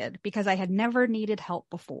I needed, because I had never needed help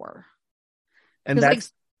before. And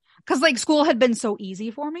that's because like school had been so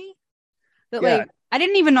easy for me that like, I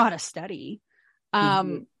didn't even know how to study.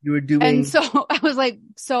 You were doing, and so I was like,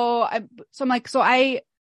 I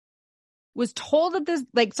was told that this,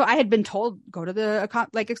 like, so I had been told, go to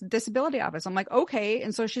the disability office. I'm like, okay.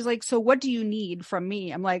 And so she's like, so what do you need from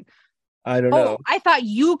me? I'm like, I don't know. I thought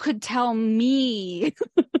you could tell me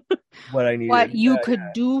what I needed, what you could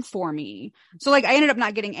do for me. So like, I ended up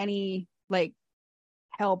not getting any like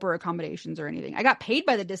help or accommodations or anything. I got paid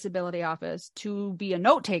by the disability office to be a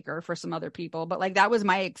note taker for some other people, but like, that was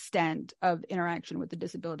my extent of interaction with the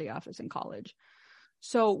disability office in college.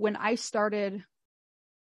 So when I started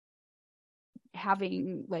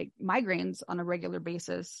having like migraines on a regular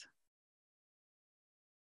basis,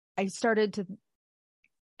 I started to,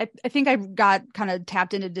 I think I got kind of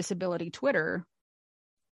tapped into disability Twitter,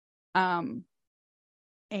 and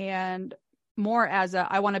more as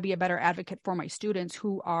I want to be a better advocate for my students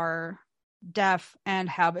who are deaf and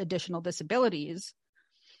have additional disabilities.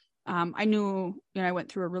 I knew, I went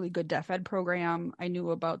through a really good deaf ed program. I knew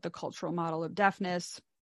about the cultural model of deafness.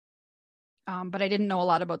 But I didn't know a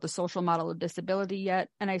lot about the social model of disability yet.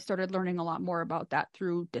 And I started learning a lot more about that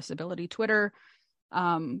through disability Twitter.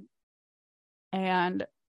 And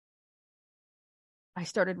I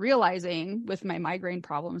started realizing with my migraine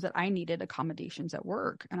problems that I needed accommodations at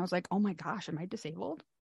work. And I was like, oh my gosh, am I disabled?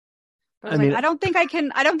 But I don't think I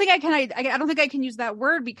can use that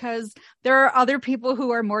word because there are other people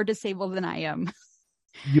who are more disabled than I am.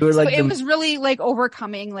 You're like, it was really like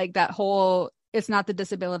overcoming like that whole, it's not the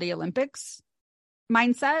disability Olympics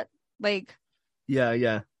mindset. Like,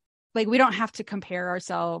 yeah. Like we don't have to compare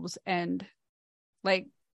ourselves and like.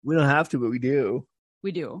 We don't have to, but we do.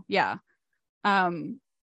 We do. Yeah. And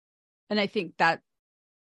I think that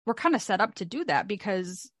we're kind of set up to do that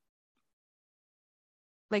because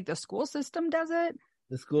like the school system does it.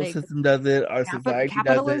 The school system does it. Our society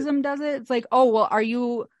capitalism does it. It's like, oh, well, are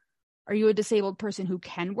you a disabled person who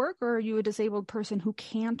can work or are you a disabled person who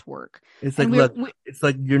can't work? It's like, it's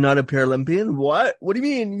like you're not a Paralympian. What? What do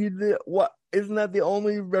you mean? What? Isn't that the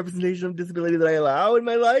only representation of disability that I allow in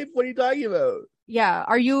my life? What are you talking about? Yeah.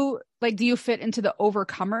 Are you like, do you fit into the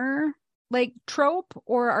overcomer like trope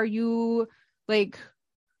or are you like,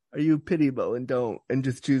 are you pitiable and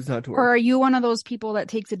just choose not to work? Or are you one of those people that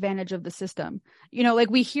takes advantage of the system? You know, like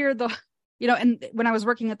we hear and when I was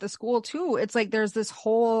working at the school too, it's like there's this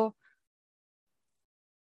whole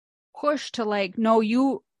push to like, no,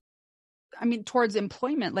 towards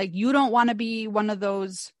employment. Like you don't want to be one of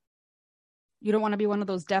those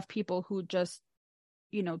deaf people who just,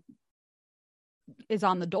 is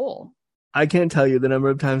on the dole. I can't tell you the number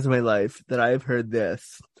of times in my life that I've heard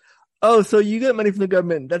this. Oh, so you get money from the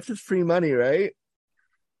government. That's just free money, right?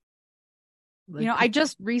 Like, I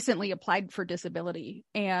just recently applied for disability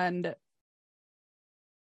and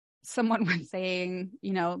someone was saying,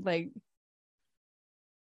 like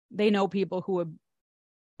they know people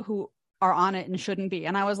who are on it and shouldn't be.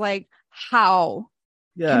 And I was like, how?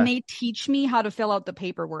 Yeah. Can they teach me how to fill out the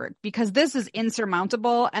paperwork? Because this is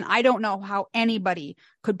insurmountable and I don't know how anybody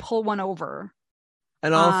could pull one over.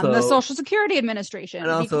 And also the Social Security Administration.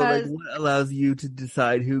 And also, like, what allows you to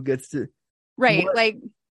decide who gets to... Right,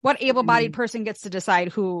 what able-bodied person gets to decide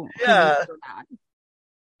who or not.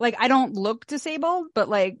 Like, I don't look disabled, but,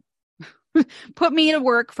 like, put me to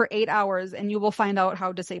work for 8 hours and you will find out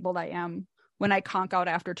how disabled I am when I conk out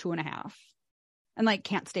after 2.5 and, like,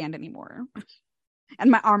 can't stand anymore. And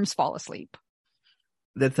my arms fall asleep.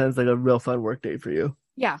 That sounds like a real fun work day for you.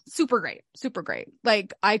 Yeah, super great. Super great.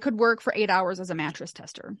 Like I could work for 8 hours as a mattress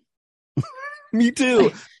tester. Me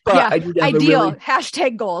too. But yeah, ideal.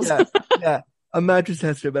 Hashtag goals. Yeah, a mattress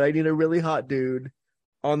tester, but I need a really hot dude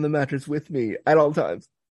on the mattress with me at all times.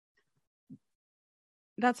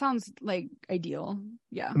 That sounds like ideal.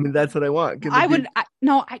 Yeah. I mean, that's what I want. You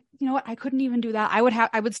know what? I couldn't even do that. I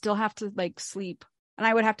would still have to like sleep and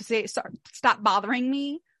I would have to say, stop bothering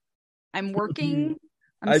me. I'm working.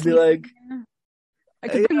 I'd be like, I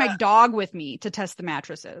could bring my dog with me to test the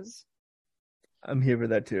mattresses. I'm here for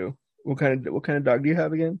that too. What kind of dog do you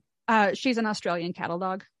have again? She's an Australian cattle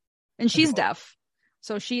dog, and she's deaf,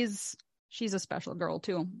 so she's a special girl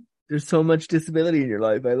too. There's so much disability in your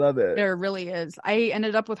life. I love it. There really is. I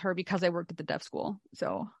ended up with her because I worked at the deaf school.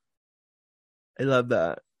 So I love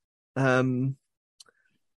that.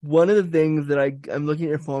 One of the things that I'm looking at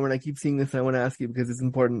your form and I keep seeing this and I want to ask you because it's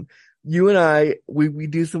important. You and I, we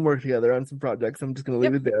do some work together on some projects. I'm just going to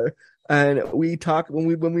leave it there. And we talk when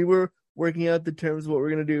we were working out the terms of what we're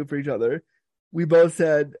going to do for each other. We both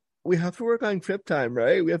said we have to work on trip time,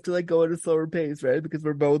 right? We have to like go at a slower pace, right? Because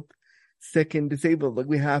we're both sick and disabled. Like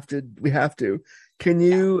we have to. Can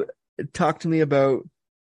you talk to me about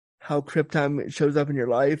how trip time shows up in your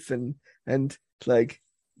life and like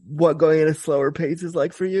what going at a slower pace is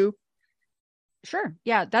like for you? Sure.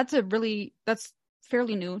 Yeah, that's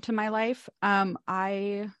fairly new to my life.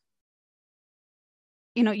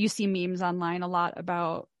 You see memes online a lot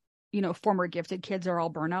about, former gifted kids are all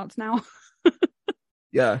burnouts now.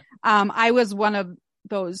 Yeah. I was one of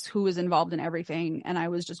those who was involved in everything and I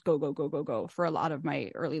was just go for a lot of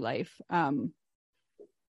my early life.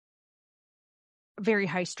 Very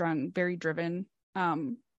high strung, very driven.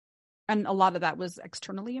 And a lot of that was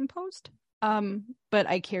externally imposed. But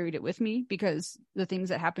I carried it with me because the things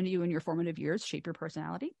that happen to you in your formative years shape your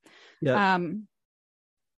personality. Yeah.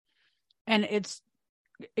 And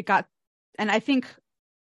I think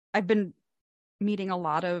I've been meeting a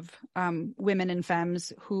lot of women and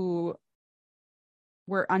femmes who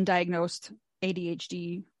were had undiagnosed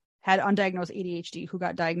ADHD, who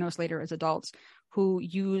got diagnosed later as adults, who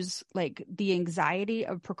use like the anxiety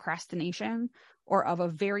of procrastination or of a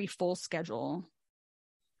very full schedule.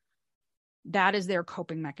 That is their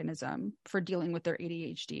coping mechanism for dealing with their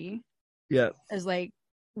ADHD. Yeah. As like,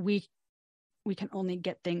 we can only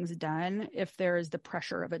get things done if there is the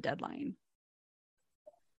pressure of a deadline.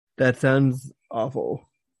 That sounds awful.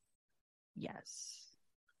 Yes.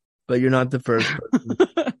 But you're not the first person.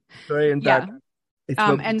 Sorry, in fact,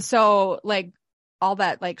 and so like all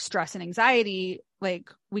that like stress and anxiety, like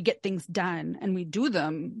we get things done and we do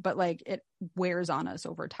them, but like it wears on us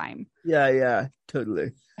over time. Yeah,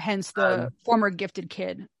 totally. Hence the former gifted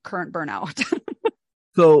kid, current burnout.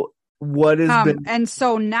 So what has been, and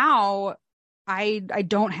so now I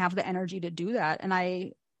don't have the energy to do that. And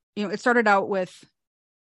it started out with,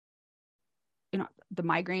 the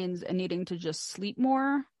migraines and needing to just sleep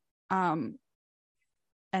more. And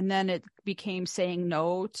then it became saying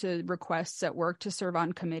no to requests at work to serve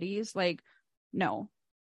on committees. Like, no.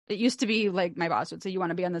 It used to be like my boss would say, you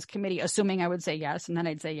want to be on this committee, assuming I would say yes. And then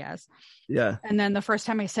I'd say yes. Yeah. And then the first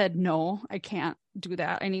time I said, no, I can't do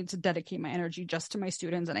that. I need to dedicate my energy just to my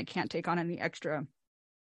students and I can't take on any extra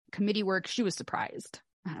committee work. She was surprised.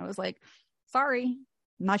 And I was like, sorry,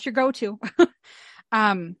 not your go-to.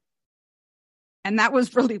 And that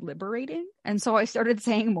was really liberating. And so I started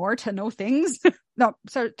saying more to no things.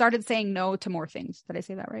 Started saying no to more things. Did I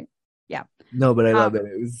say that right? Yeah. No, but I love it.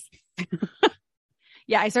 It was.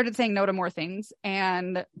 Yeah, I started saying no to more things.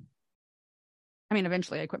 And I mean,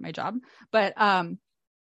 eventually I quit my job. But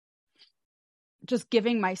just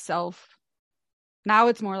giving myself, now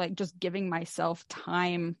it's more like just giving myself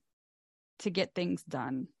time to get things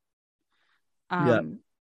done. I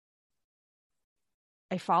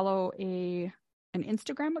follow an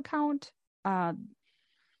Instagram account. I'm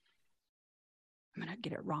gonna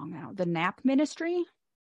get it wrong now. The Nap Ministry.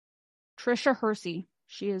 Trisha Hersey.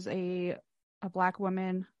 She is a Black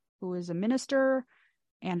woman who is a minister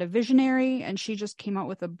and a visionary, and she just came out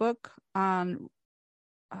with a book on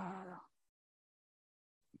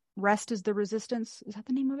Rest is the Resistance. Is that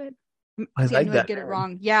the name of it? I like that. Get it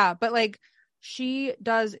wrong. Yeah, but like she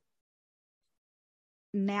does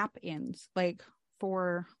nap-ins, like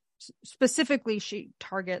for specifically she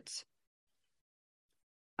targets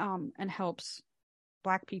and helps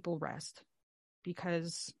Black people rest,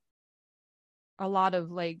 because a lot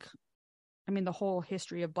of like, I mean, the whole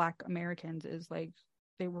history of Black Americans is like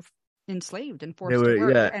they were enslaved and forced to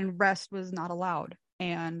work, and rest was not allowed.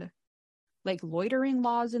 And like loitering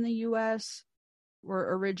laws in the US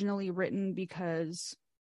were originally written because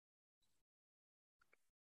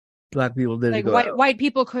Black people didn't like white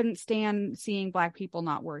people couldn't stand seeing Black people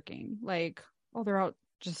not working. Like, oh, they're out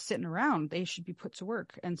just sitting around. They should be put to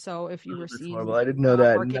work. And so if you were seen, I didn't know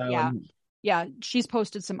that. Yeah, she's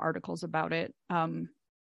posted some articles about it.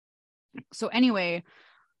 So anyway,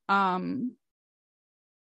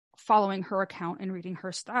 following her account and reading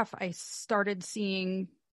her stuff, I started seeing,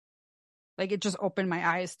 like, it just opened my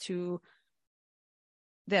eyes to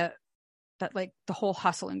that like the whole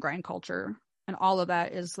hustle and grind culture and all of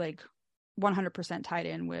that is like 100% tied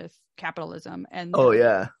in with capitalism. And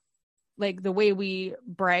like the way we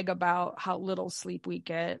brag about how little sleep we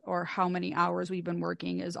get or how many hours we've been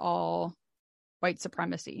working is all white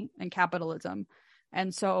supremacy and capitalism.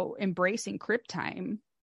 And so embracing crib time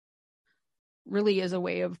really is a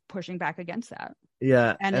way of pushing back against that.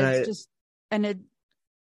 Yeah. And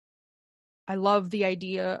I love the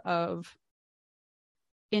idea of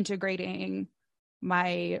integrating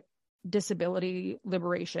my disability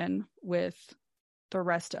liberation with the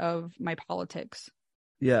rest of my politics.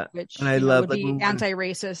 Yeah. Which and I love would be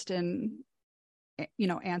anti-racist and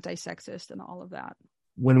anti-sexist and all of that.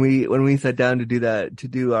 When we sat down to do that, to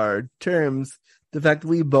do our terms, the fact that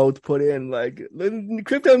we both put in like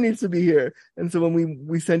crypto needs to be here. And so when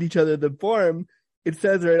we sent each other the form, it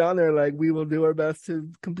says right on there, like, we will do our best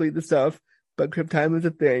to complete the stuff, but crib time is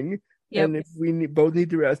a thing. Yep. And if we both need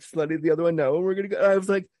to rest, just let the other one know. And we're going to go. I was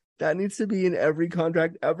like, that needs to be in every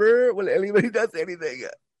contract ever when anybody does anything.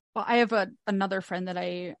 Well, I have another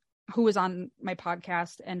friend who was on my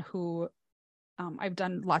podcast and who I've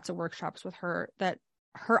done lots of workshops with her, that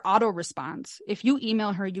her auto response, if you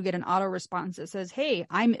email her, you get an auto response that says, "Hey,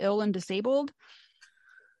 I'm ill and disabled.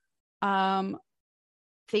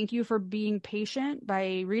 Thank you for being patient.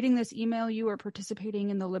 By reading this email, you are participating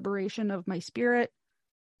in the liberation of my spirit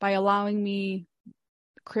by allowing me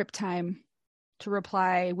crib time to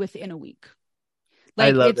reply within a week."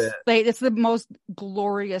 Like, I love it. Like, it's the most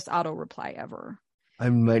glorious auto reply ever. I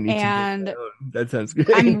might need to. That sounds great.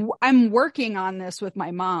 I'm working on this with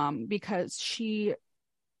my mom because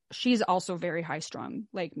she's also very high strung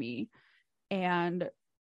like me, and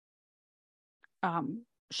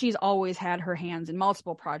she's always had her hands in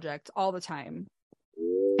multiple projects all the time,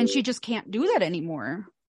 and she just can't do that anymore.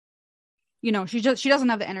 She doesn't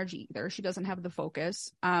have the energy either. She doesn't have the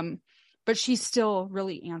focus. but she's still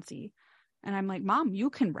really antsy. And I'm like, Mom, you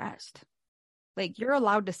can rest. Like, you're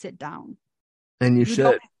allowed to sit down. And you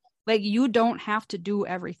should. You don't have to do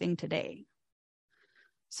everything today.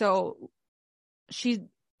 So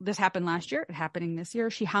this happened last year, it's happening this year.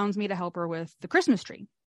 She hounds me to help her with the Christmas tree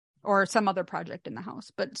or some other project in the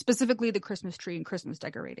house, but specifically the Christmas tree and Christmas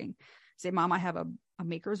decorating. Say, Mom, I have a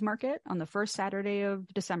maker's market on the first Saturday of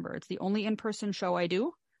December. It's the only in-person show I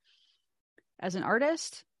do as an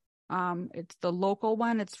artist. It's the local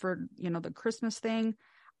one. It's for, the Christmas thing.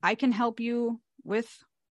 I can help you with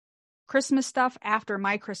Christmas stuff after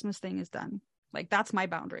my Christmas thing is done. Like, that's my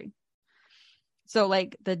boundary. So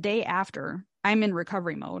like the day after, I'm in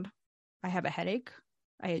recovery mode. I have a headache.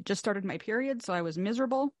 I had just started my period, so I was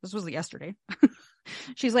miserable. This was yesterday.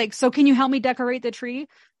 She's like, so can you help me decorate the tree?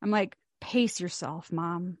 I'm like, pace yourself,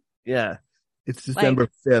 Mom. Yeah. It's December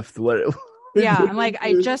 5th. What? Yeah. I'm like,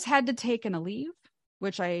 I just had to take a leave,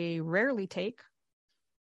 which I rarely take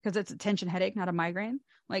because it's a tension headache, not a migraine.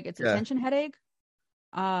 Like, it's a tension headache.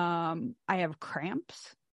 I have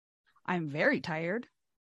cramps. I'm very tired.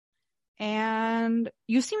 And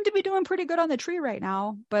you seem to be doing pretty good on the tree right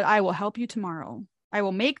now, but I will help you tomorrow. I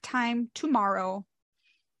will make time tomorrow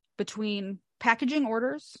between packaging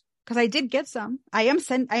orders, because I did get some. I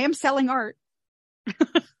am selling art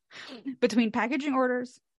between packaging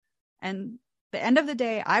orders and the end of the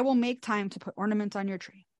day. I will make time to put ornaments on your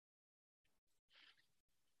tree.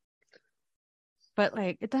 But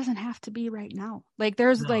like, it doesn't have to be right now. Like,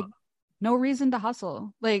 there's no reason to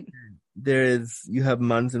hustle. Like, you have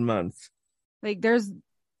months and months. Like,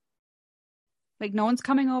 no one's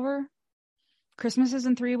coming over. Christmas is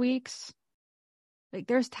in 3 weeks. Like,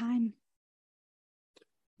 there's time.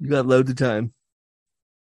 You got loads of time.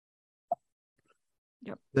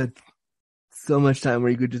 Yep. That's so much time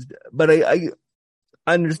where you could just, but I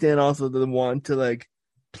understand also the want to like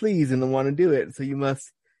please and the want to do it. So it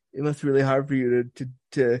must be really hard for you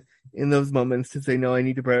to in those moments to say, no, I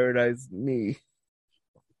need to prioritize me.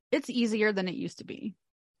 It's easier than it used to be.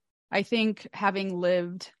 I think having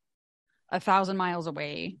lived 1,000 miles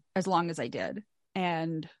away as long as I did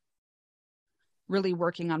and really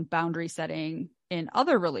working on boundary setting in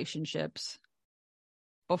other relationships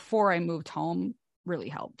before I moved home really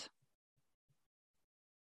helped.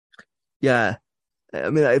 Yeah. I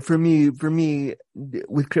mean, for me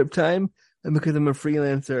with Crip Time, and because I'm a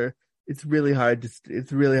freelancer, it's really hard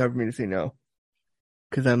for me to say no.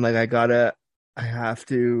 Cause I'm like, I have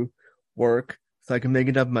to work so I can make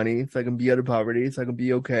enough money, so I can be out of poverty, so I can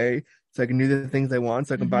be okay, so I can do the things I want,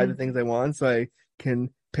 so I can buy the things I want, so I can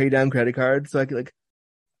pay down credit cards, so I can like,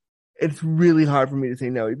 it's really hard for me to say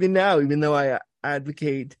no. Even though I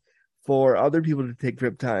advocate for other people to take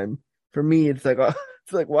Crip Time, for me, it's like,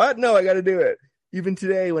 what? No, I got to do it. Even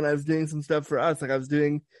today, when I was doing some stuff for us, like I was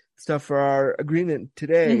doing stuff for our agreement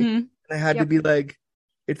today, and I had to be like,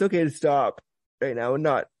 it's okay to stop right now and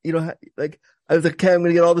not, like, I was like, okay, I'm going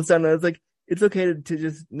to get all this done. And I was like, it's okay to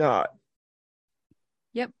just not.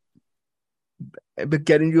 Yep. But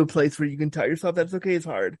getting to a place where you can tell yourself that's okay is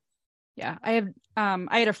hard. Yeah.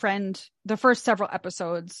 I had a friend, the first several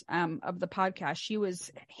episodes of the podcast, she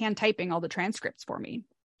was hand typing all the transcripts for me.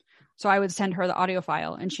 So I would send her the audio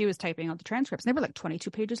file and she was typing out the transcripts. They were like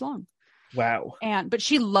 22 pages long. Wow. But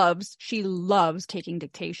she loves taking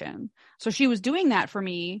dictation. So she was doing that for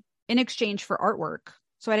me in exchange for artwork.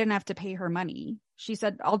 So I didn't have to pay her money. She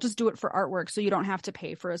said, I'll just do it for artwork so you don't have to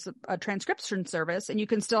pay for a transcription service and you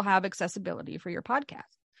can still have accessibility for your podcast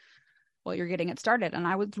while you're getting it started. And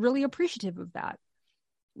I was really appreciative of that.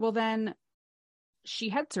 Well, then she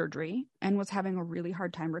had surgery and was having a really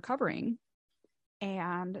hard time recovering.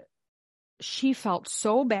 And she felt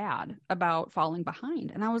so bad about falling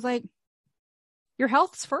behind. And I was like, your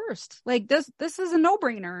health's first. Like, this is a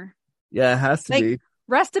no-brainer. Yeah, it has to be.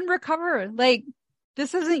 Rest and recover. Like,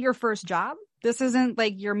 this isn't your first job. This isn't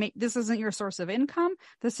like this isn't your source of income.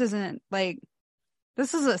 This isn't like,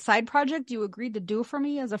 this is a side project you agreed to do for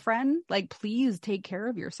me as a friend. Like, please take care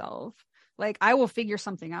of yourself. Like, I will figure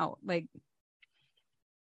something out. I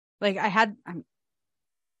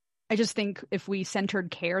just think if we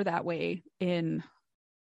centered care that way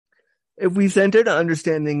if we centered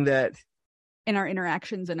understanding that in our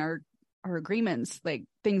interactions and our agreements, like,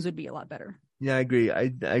 things would be a lot better. Yeah, I agree.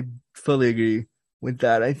 I fully agree with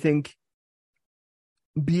that. I think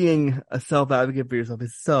being a self-advocate for yourself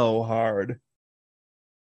is so hard.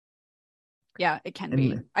 Yeah, it can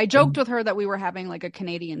be. I joked with her that we were having like a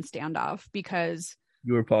Canadian standoff because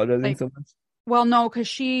you were apologizing so much. Well, no, because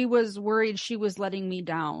she was worried she was letting me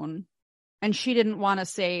down and she didn't want to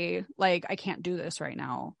say, like, I can't do this right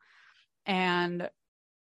now. And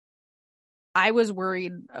I was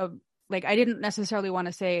worried of, like, I didn't necessarily want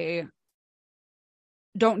to say,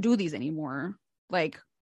 don't do these anymore. Like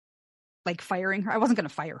firing her. I wasn't going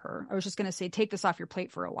to fire her. I was just going to say, take this off your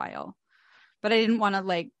plate for a while. But I didn't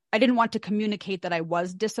want to communicate that I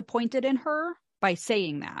was disappointed in her by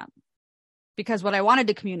saying that. Because what I wanted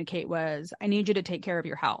to communicate was, I need you to take care of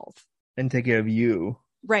your health. And take care of you.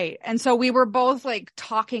 Right. And so we were both like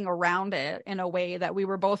talking around it in a way that we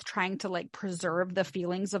were both trying to like preserve the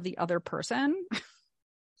feelings of the other person.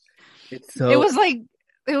 It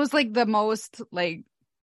was like the most like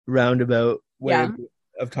roundabout way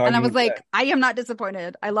of talking. And I was like, I am not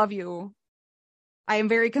disappointed. I love you. I am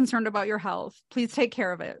very concerned about your health. Please take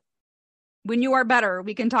care of it. When you are better,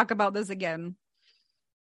 we can talk about this again.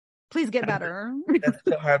 Please get better. That's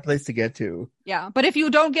a hard place to get to. Yeah. But if you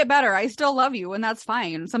don't get better, I still love you, and that's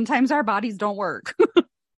fine. Sometimes our bodies don't work.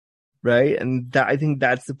 Right. And I think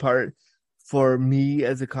that's the part for me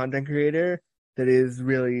as a content creator that is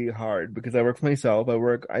really hard, because I work for myself.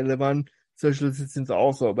 I live on social assistance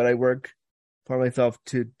also, but I work for myself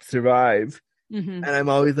to survive. Mm-hmm. And I'm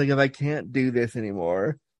always like, if I can't do this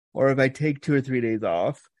anymore, or if I take 2 or 3 days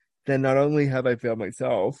off, then not only have I failed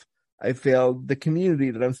myself, I failed the community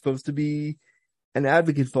that I'm supposed to be an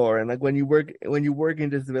advocate for. And like when you work in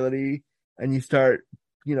disability and you start,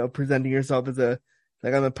 presenting yourself as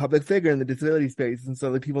I'm a public figure in the disability space, and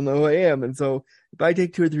so that people know who I am. And so if I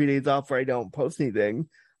take 2 or 3 days off where I don't post anything,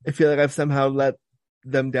 I feel like I've somehow let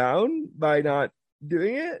them down by not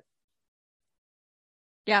doing it.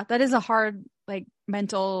 Yeah, that is a hard, like,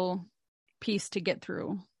 mental piece to get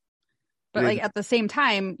through. But like at the same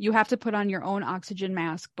time, you have to put on your own oxygen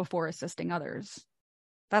mask before assisting others.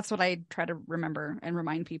 That's what I try to remember and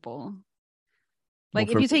remind people. Like,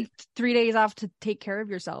 if you take 3 days off to take care of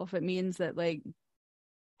yourself, it means that like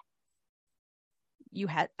you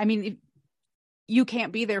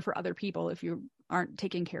can't be there for other people if you aren't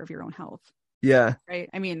taking care of your own health. Yeah. Right.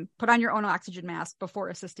 I mean, put on your own oxygen mask before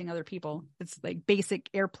assisting other people. It's like basic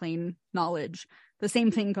airplane knowledge. The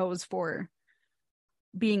same thing goes for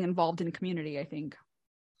being involved in community, I think.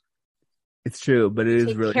 It's true, but it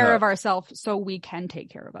is really take care hard. of ourselves so we can take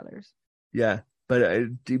care of others. Yeah, but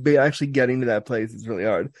actually getting to that place is really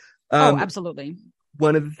hard. Absolutely.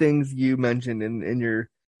 One of the things you mentioned in your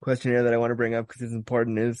questionnaire that I want to bring up because it's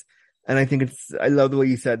important is, and I love the way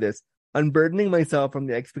you said this, unburdening myself from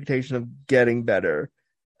the expectation of getting better.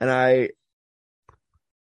 And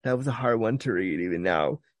that was a hard one to read even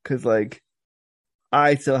now, because like,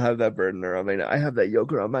 I still have that burden around my neck. I have that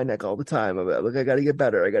yoke around my neck all the time about, like, I got to get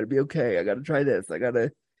better. I got to be okay. I got to try this. I got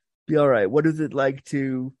to be all right. What is it like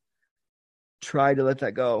to try to let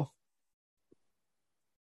that go?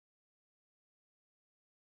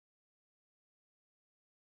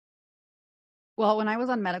 Well, when I was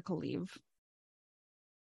on medical leave,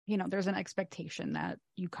 there's an expectation that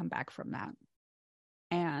you come back from that.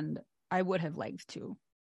 And I would have liked to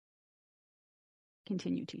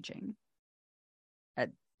continue teaching.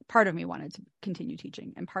 Part of me wanted to continue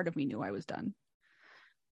teaching, and part of me knew I was done.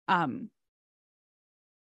 But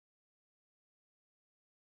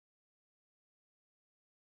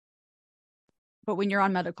when you're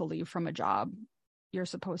on medical leave from a job, you're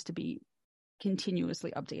supposed to be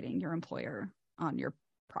continuously updating your employer on your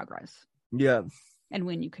progress. Yeah. And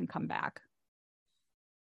when you can come back.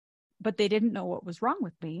 But they didn't know what was wrong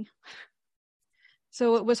with me.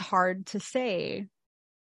 So it was hard to say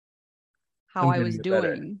how I was doing.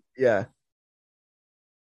 Better. Yeah.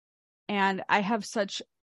 And I have such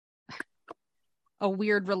a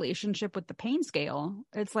weird relationship with the pain scale.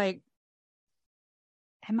 It's like,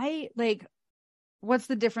 what's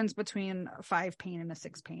the difference between a 5 pain and a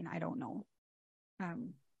 6 pain? I don't know.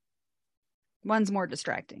 One's more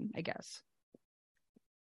distracting, I guess.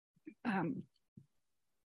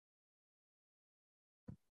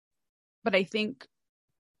 But I think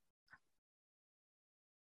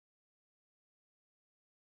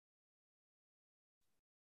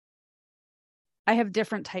I have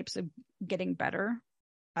different types of getting better.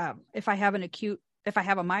 If I have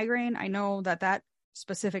a migraine, I know that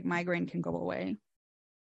specific migraine can go away.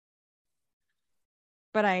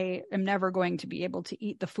 But I am never going to be able to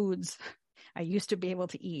eat the foods I used to be able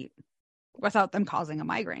to eat without them causing a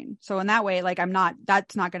migraine. So in that way, like,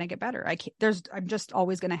 that's not going to get better. I'm just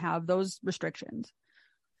always going to have those restrictions.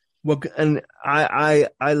 Well, and I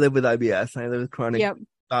live with IBS. I live with chronic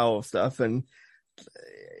bowel stuff, and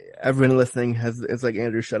everyone listening is like,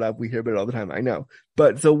 Andrew, shut up. We hear about it all the time. I know.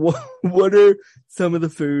 But so what are some of the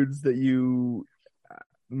foods that you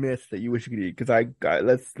miss that you wish you could eat? Because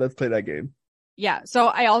let's play that game. Yeah. So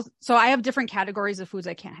I have different categories of foods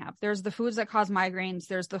I can't have. There's the foods that cause migraines.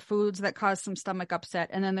 There's the foods that cause some stomach upset.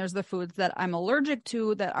 And then there's the foods that I'm allergic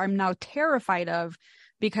to that I'm now terrified of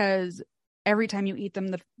because every time you eat them,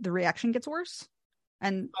 the reaction gets worse.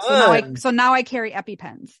 And so now I carry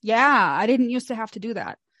EpiPens. Yeah. I didn't used to have to do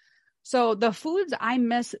that. So the foods I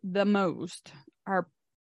miss the most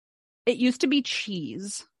it used to be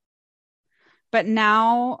cheese, but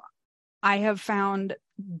now I have found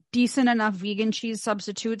decent enough vegan cheese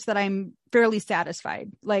substitutes that I'm fairly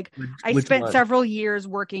satisfied. Like I spent several years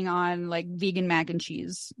working on like vegan mac and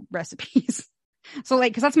cheese recipes. So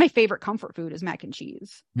like, cause that's my favorite comfort food is mac and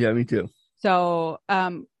cheese. Yeah, me too. So,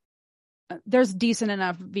 there's decent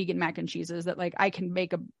enough vegan mac and cheeses that like I can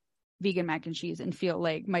make a vegan mac and cheese and feel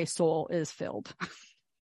like my soul is filled.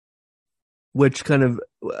 Which kind of,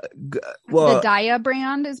 The Daya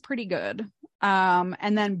brand is pretty good.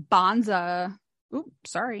 And then Banza,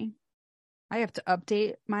 sorry. I have to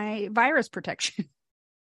update my virus protection.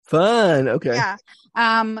 Fun. Okay. Yeah.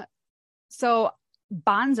 So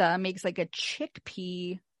Banza makes like a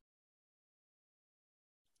chickpea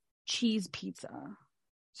cheese pizza.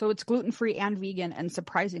 So it's gluten-free and vegan and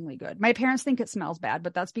surprisingly good. My parents think it smells bad,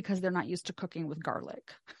 but that's because they're not used to cooking with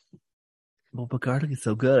garlic. Well, but garlic is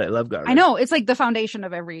so good. I love garlic. I know. It's like the foundation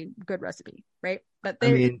of every good recipe, right? But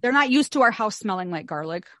they're not used to our house smelling like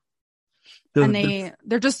garlic.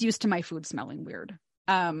 They're just used to my food smelling weird.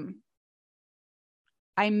 I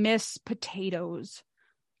miss potatoes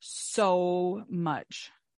so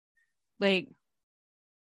much. Like,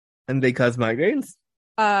 and they cause migraines?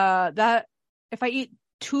 That if I eat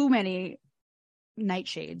too many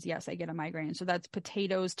nightshades, yes, I get a migraine. So that's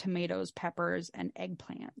potatoes, tomatoes, peppers, and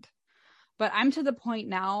eggplant. But I'm to the point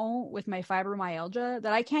now with my fibromyalgia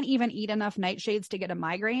that I can't even eat enough nightshades to get a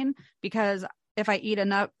migraine because if I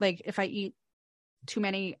eat too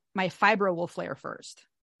many, my fibro will flare first.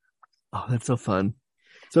 Oh, that's so fun.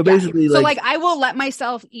 So basically, I will let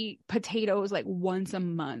myself eat potatoes like once a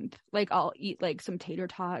month. Like I'll eat like some tater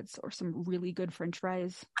tots or some really good French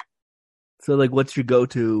fries. So like, what's your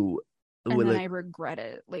go-to? And then I regret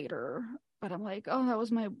it later. But I'm like, oh, that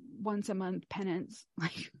was my once a month penance.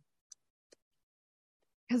 Like,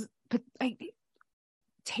 because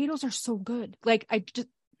potatoes are so good. Like I just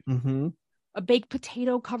a baked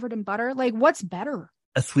potato covered in butter. Like what's better?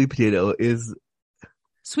 A sweet potato is.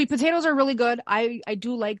 Sweet potatoes are really good. I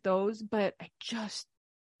do like those, but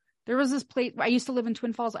there was this place. I used to live in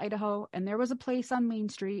Twin Falls, Idaho, and there was a place on Main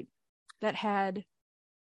Street that had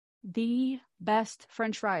the best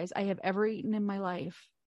French fries I have ever eaten in my life.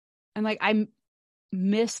 And like, I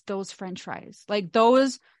miss those French fries, like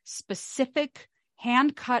those specific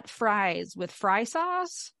hand cut fries with fry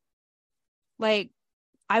sauce. Like,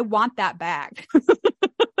 I want that back.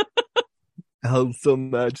 Oh, so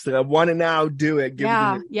much. So I want to now do it.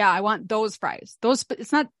 Yeah. I want those fries.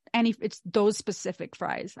 It's those specific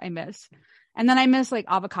fries I miss. And then I miss like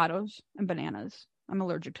avocados and bananas. I'm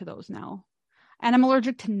allergic to those now. And I'm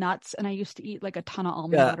allergic to nuts. And I used to eat like a ton of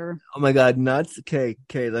almond butter. Oh my God. Nuts. Okay.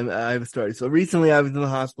 I have a story. So recently I was in the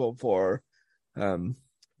hospital for,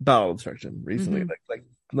 bowel obstruction recently,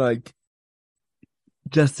 like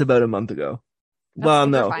just about a month ago.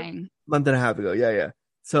 Month and a half ago. Yeah.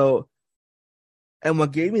 So, and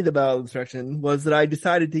what gave me the bowel obstruction was that I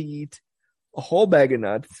decided to eat a whole bag of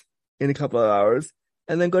nuts in a couple of hours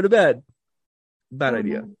and then go to bed. Bad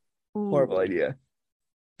idea. Horrible idea.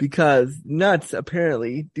 Because nuts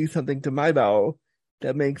apparently do something to my bowel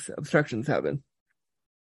that makes obstructions happen.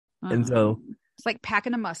 And so it's like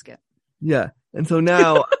packing a musket. Yeah. And so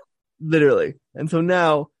now literally. And so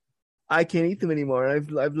now I can't eat them anymore.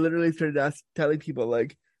 And I've literally started telling people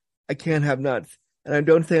like I can't have nuts. And I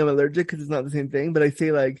don't say I'm allergic because it's not the same thing, but I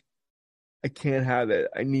say like, I can't have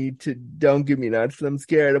it. Don't give me nuts. I'm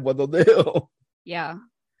scared of what they'll do. Yeah.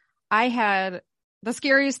 The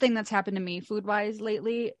scariest thing that's happened to me food wise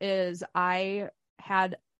lately is I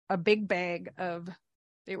had a big bag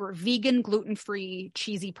they were vegan, gluten-free,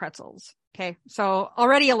 cheesy pretzels. Okay. So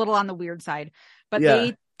already a little on the weird side, but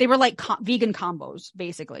they were like vegan combos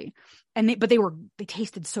basically. But they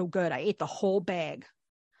tasted so good. I ate the whole bag.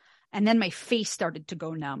 And then my face started to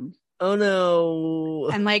go numb. Oh no.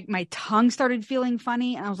 And like my tongue started feeling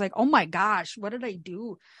funny. And I was like, oh my gosh, what did I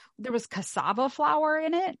do? There was cassava flour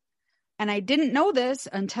in it. And I didn't know this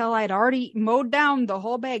until I'd already mowed down the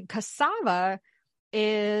whole bag. Cassava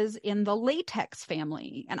is in the latex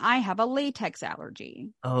family. And I have a latex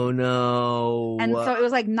allergy. Oh no. And so it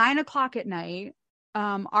was like 9:00 at night.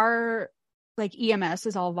 Our like EMS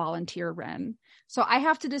is all volunteer run. So I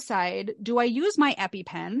have to decide, do I use my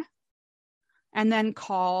EpiPen and then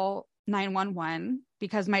call 911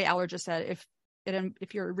 because my allergist said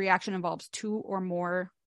if your reaction involves 2 or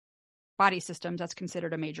more body systems, that's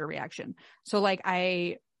considered a major reaction. So like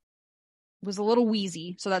I was a little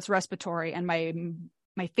wheezy, so that's respiratory, and my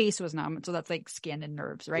face was numb, so that's like skin and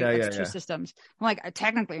nerves, right? That's 2 systems. I'm like,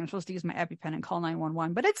 technically I'm supposed to use my EpiPen and call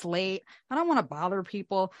 911, but it's late. I don't want to bother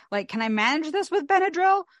people. Like, can I manage this with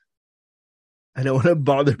Benadryl? I don't want to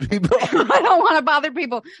bother people. I don't want to bother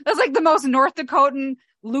people. That's like the most North Dakotan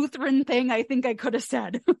Lutheran thing I think I could have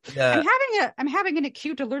said. Yeah. I'm having an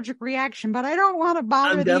acute allergic reaction, but I don't want to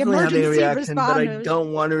bother the having a emergency reaction, but I responders.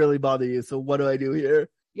 don't want to really bother you. So what do I do here?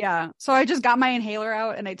 Yeah. So I just got my inhaler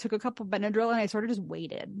out and I took a couple Benadryl and I sort of just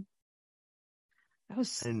waited. That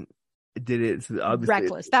was did it obviously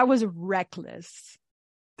reckless. That was reckless.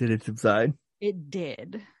 Did it subside? It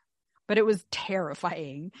did. But it was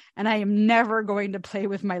terrifying. And I am never going to play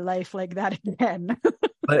with my life like that again.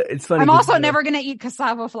 But it's funny. I'm also never going to eat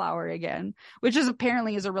cassava flour again, which is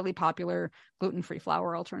apparently is a really popular gluten-free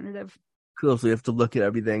flour alternative. Cool. So you have to look at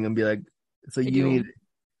everything and be like, so you need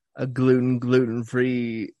a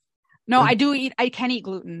gluten-free. No, I can eat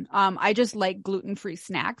gluten. I just like gluten-free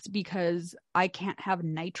snacks because I can't have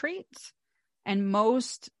nitrates. And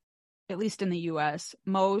most, at least in the US,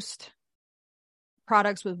 most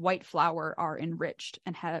products with white flour are enriched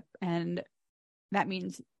and that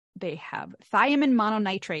means they have thiamine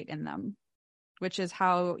mononitrate in them, which is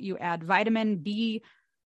how you add vitamin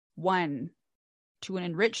B1 to an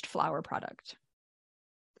enriched flour product.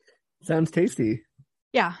 Sounds tasty.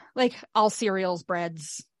 Yeah, like all cereals,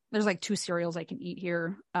 breads. There's like 2 cereals I can eat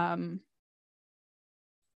here.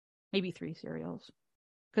 Maybe 3 cereals.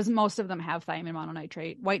 Because most of them have thiamine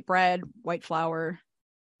mononitrate. White bread, white flour,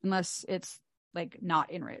 unless it's like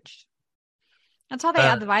not enriched. That's how they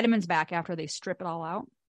add the vitamins back after they strip it all out.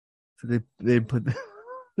 So they put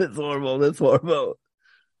that's horrible.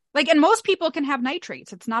 Like, and most people can have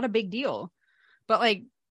nitrates. It's not a big deal. But like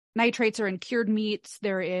nitrates are in cured meats,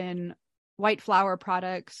 they're in white flour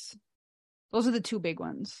products. Those are the 2 big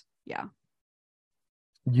ones. Yeah.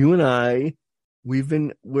 You and I,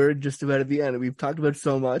 we're just about at the end. We've talked about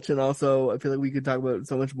so much, and also I feel like we could talk about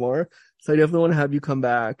so much more. So I definitely want to have you come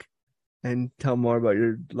back and tell more about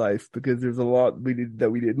your life, because there's a lot we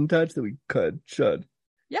didn't touch that we should.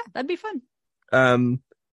 Yeah, that'd be fun.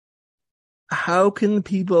 How can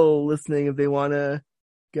people listening, if they want to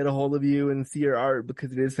get a hold of you and see your art,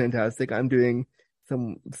 because it is fantastic. I'm doing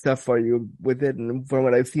some stuff for you with it, and from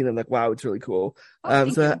what I've seen, I'm like, wow, it's really cool.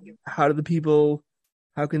 So how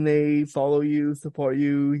can they follow you, support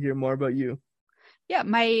you, hear more about you? Yeah,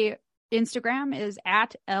 my Instagram is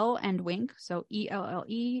at Elle and Wink, so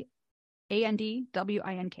ELLEANDWINK.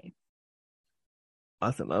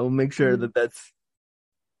 Awesome. I will make sure that's.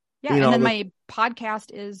 Yeah, and then my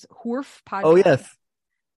podcast is Hoorf Podcast. Oh, yes.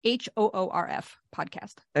 HOORF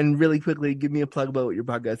Podcast. And really quickly, give me a plug about your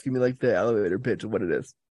podcast. Give me like the elevator pitch of what it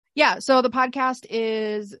is. Yeah, so the podcast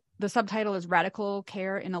the subtitle is Radical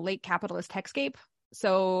Care in a Late Capitalist Techscape.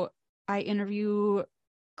 So I interview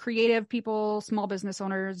creative people, small business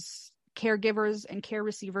owners, caregivers, and care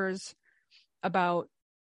receivers about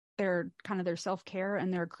their self-care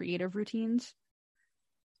and their creative routines.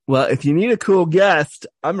 Well, if you need a cool guest,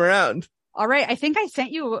 I'm around. All right. I think I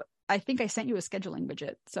sent you a scheduling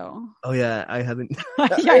widget. So. Oh yeah, I haven't.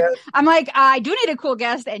 Yeah, I'm like, I do need a cool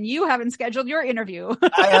guest, and you haven't scheduled your interview.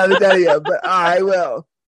 I haven't done it yet, but I will.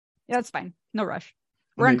 Yeah, that's fine. No rush.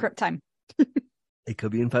 We're on crypt time. It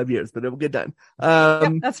could be in 5 years, but it will get done.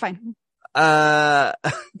 Yep, that's fine. Well,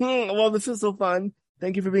 this was so fun.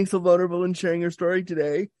 Thank you for being so vulnerable and sharing your story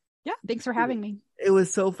today. Yeah, thanks for having me. It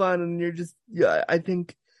was so fun, and I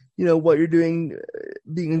think, what you're doing,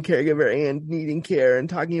 being a caregiver and needing care and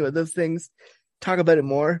talking about those things, talk about it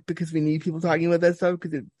more, because we need people talking about that stuff,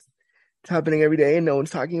 because it's happening every day and no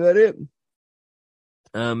one's talking about it.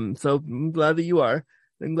 So I'm glad that you are.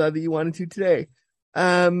 I'm glad that you wanted to today.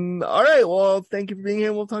 All right. Well, thank you for being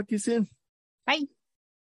here. We'll talk to you soon. Bye.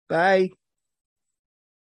 Bye.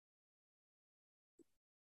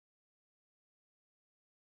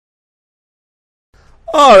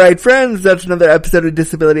 All right, friends, that's another episode of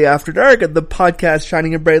Disability After Dark, the podcast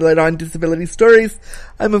shining a bright light on disability stories.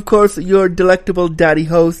 I'm, of course, your delectable daddy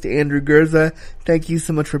host, Andrew Gurza. Thank you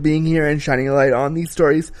so much for being here and shining a light on these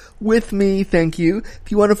stories with me. Thank you.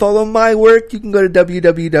 If you want to follow my work, you can go to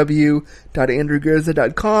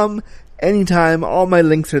www.andrewgurza.com. Anytime, all my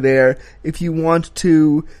links are there. If you want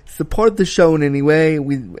to support the show in any way,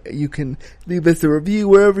 you can leave us a review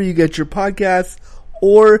wherever you get your podcasts,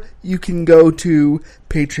 or you can go to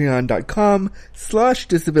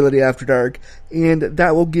patreon.com/disabilityafterdark, and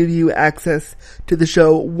that will give you access to the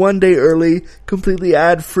show 1 day early, completely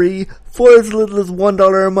ad-free, for as little as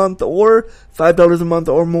 $1 a month or $5 a month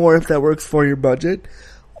or more if that works for your budget.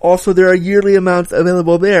 Also, there are yearly amounts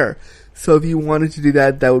available there, so if you wanted to do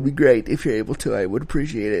that, that would be great. If you're able to, I would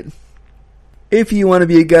appreciate it. If you want to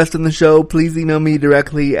be a guest on the show, please email me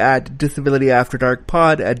directly at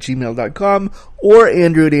disabilityafterdarkpod@gmail.com or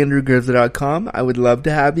andrew@andrewgerza.com. I would love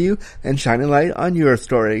to have you and shine a light on your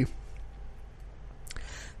story.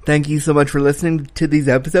 Thank you so much for listening to these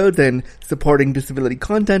episodes and supporting disability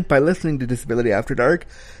content by listening to Disability After Dark.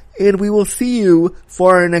 And we will see you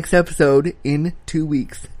for our next episode in 2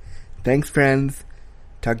 weeks. Thanks, friends.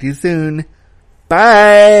 Talk to you soon.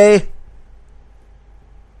 Bye!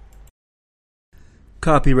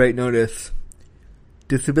 Copyright notice.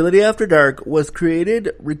 Disability After Dark was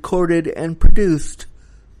created, recorded, and produced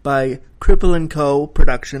by Cripple & Co.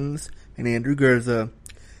 Productions and Andrew Gerza.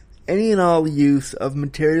 Any and all use of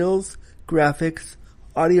materials, graphics,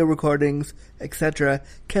 audio recordings, etc.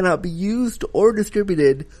 cannot be used or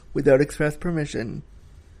distributed without express permission.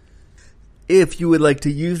 If you would like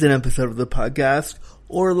to use an episode of the podcast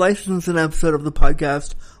or license an episode of the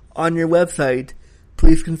podcast on your website,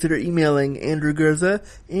 please consider emailing Andrew Gerza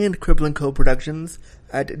and Cripple & Co. Productions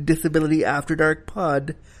at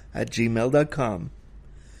disabilityafterdarkpod@gmail.com.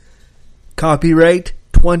 Copyright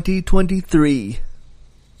 2023.